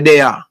me and me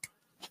there.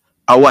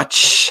 I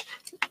watch.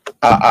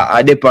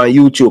 I dip on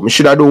YouTube. I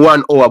should have do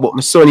 1 hour, but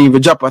my son even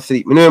drop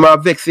asleep. I know him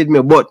have vexed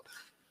me, but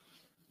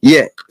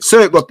yeah. So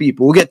it go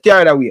people. We get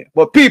tired of way.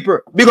 But people,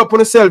 big up on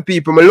yourself,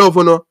 people. I love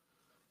you,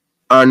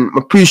 and I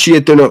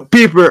appreciate you.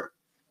 People,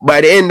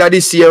 by the end of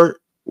this year,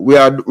 we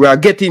are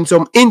getting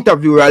some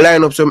interview. We are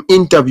lining up some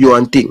interview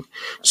and thing.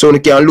 So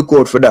you can look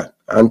out for that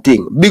and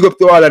thing. Big up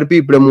to all of the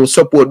people who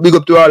support. Big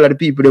up to all of the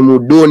people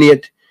who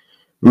donate.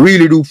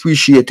 Really do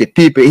appreciate it.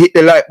 People, hit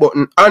the like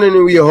button and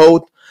anyway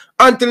out.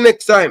 Until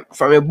next time,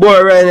 from your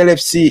boy Ryan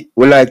LFC,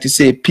 we like to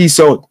say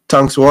peace out.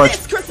 Thanks for watching.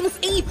 It's Christmas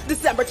Eve,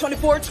 December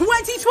 24,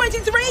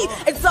 2023.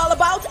 It's all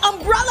about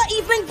Umbrella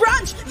Evening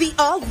Brunch, the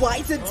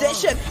all-white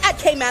edition at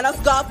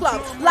Caymanos Golf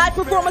Club. Live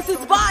performances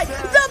by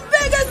the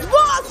biggest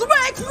boss,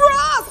 Rick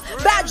Ross,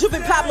 Bad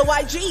Juvin Pablo. Follow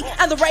IG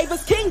and the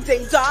Ravers King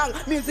Ding Dong.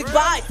 Music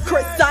by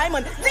Chris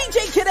Diamond,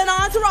 DJ Kid and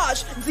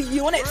Entourage, The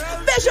Unit,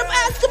 Bishop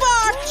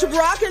Escobar,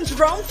 Shabrock and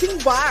Jerome King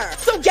Bar.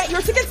 So get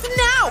your tickets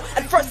now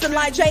at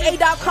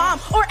firstonlineja.com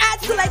or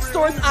at select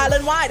stores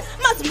island-wide.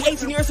 Must be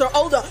 18 years or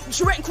older.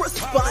 Drink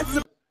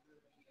responsibly.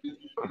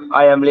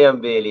 I am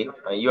Liam Bailey,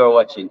 and you are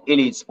watching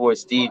Elite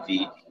Sports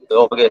TV.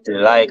 Don't forget to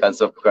like and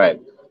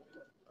subscribe.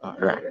 All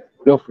right.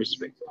 Enough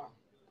respect.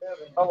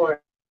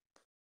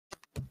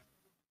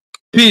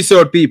 Peace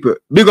out, people.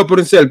 Big up on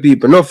yourself,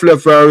 people. No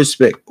love for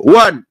respect.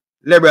 One,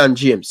 LeBron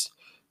James.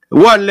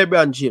 One,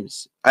 LeBron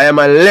James. I am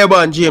a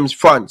LeBron James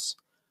fan,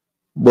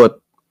 but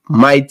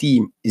my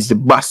team is the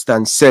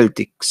Boston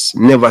Celtics.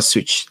 Never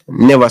switch,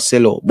 never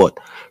sell out. But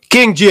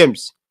King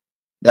James,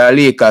 the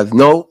Lakers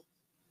know,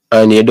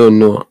 and you don't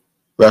know.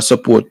 We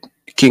support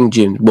King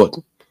James, but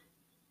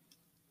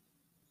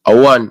I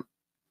want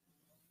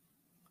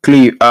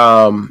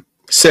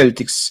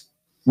Celtics,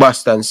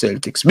 Boston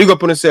Celtics. Big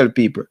up on yourself,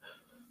 people.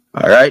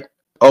 All right.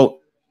 Oh,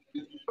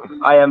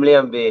 I am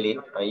Liam Bailey,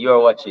 and you are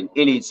watching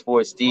Elite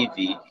Sports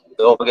TV.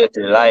 Don't forget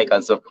to like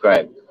and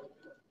subscribe.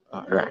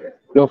 All right.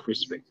 Enough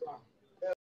respect.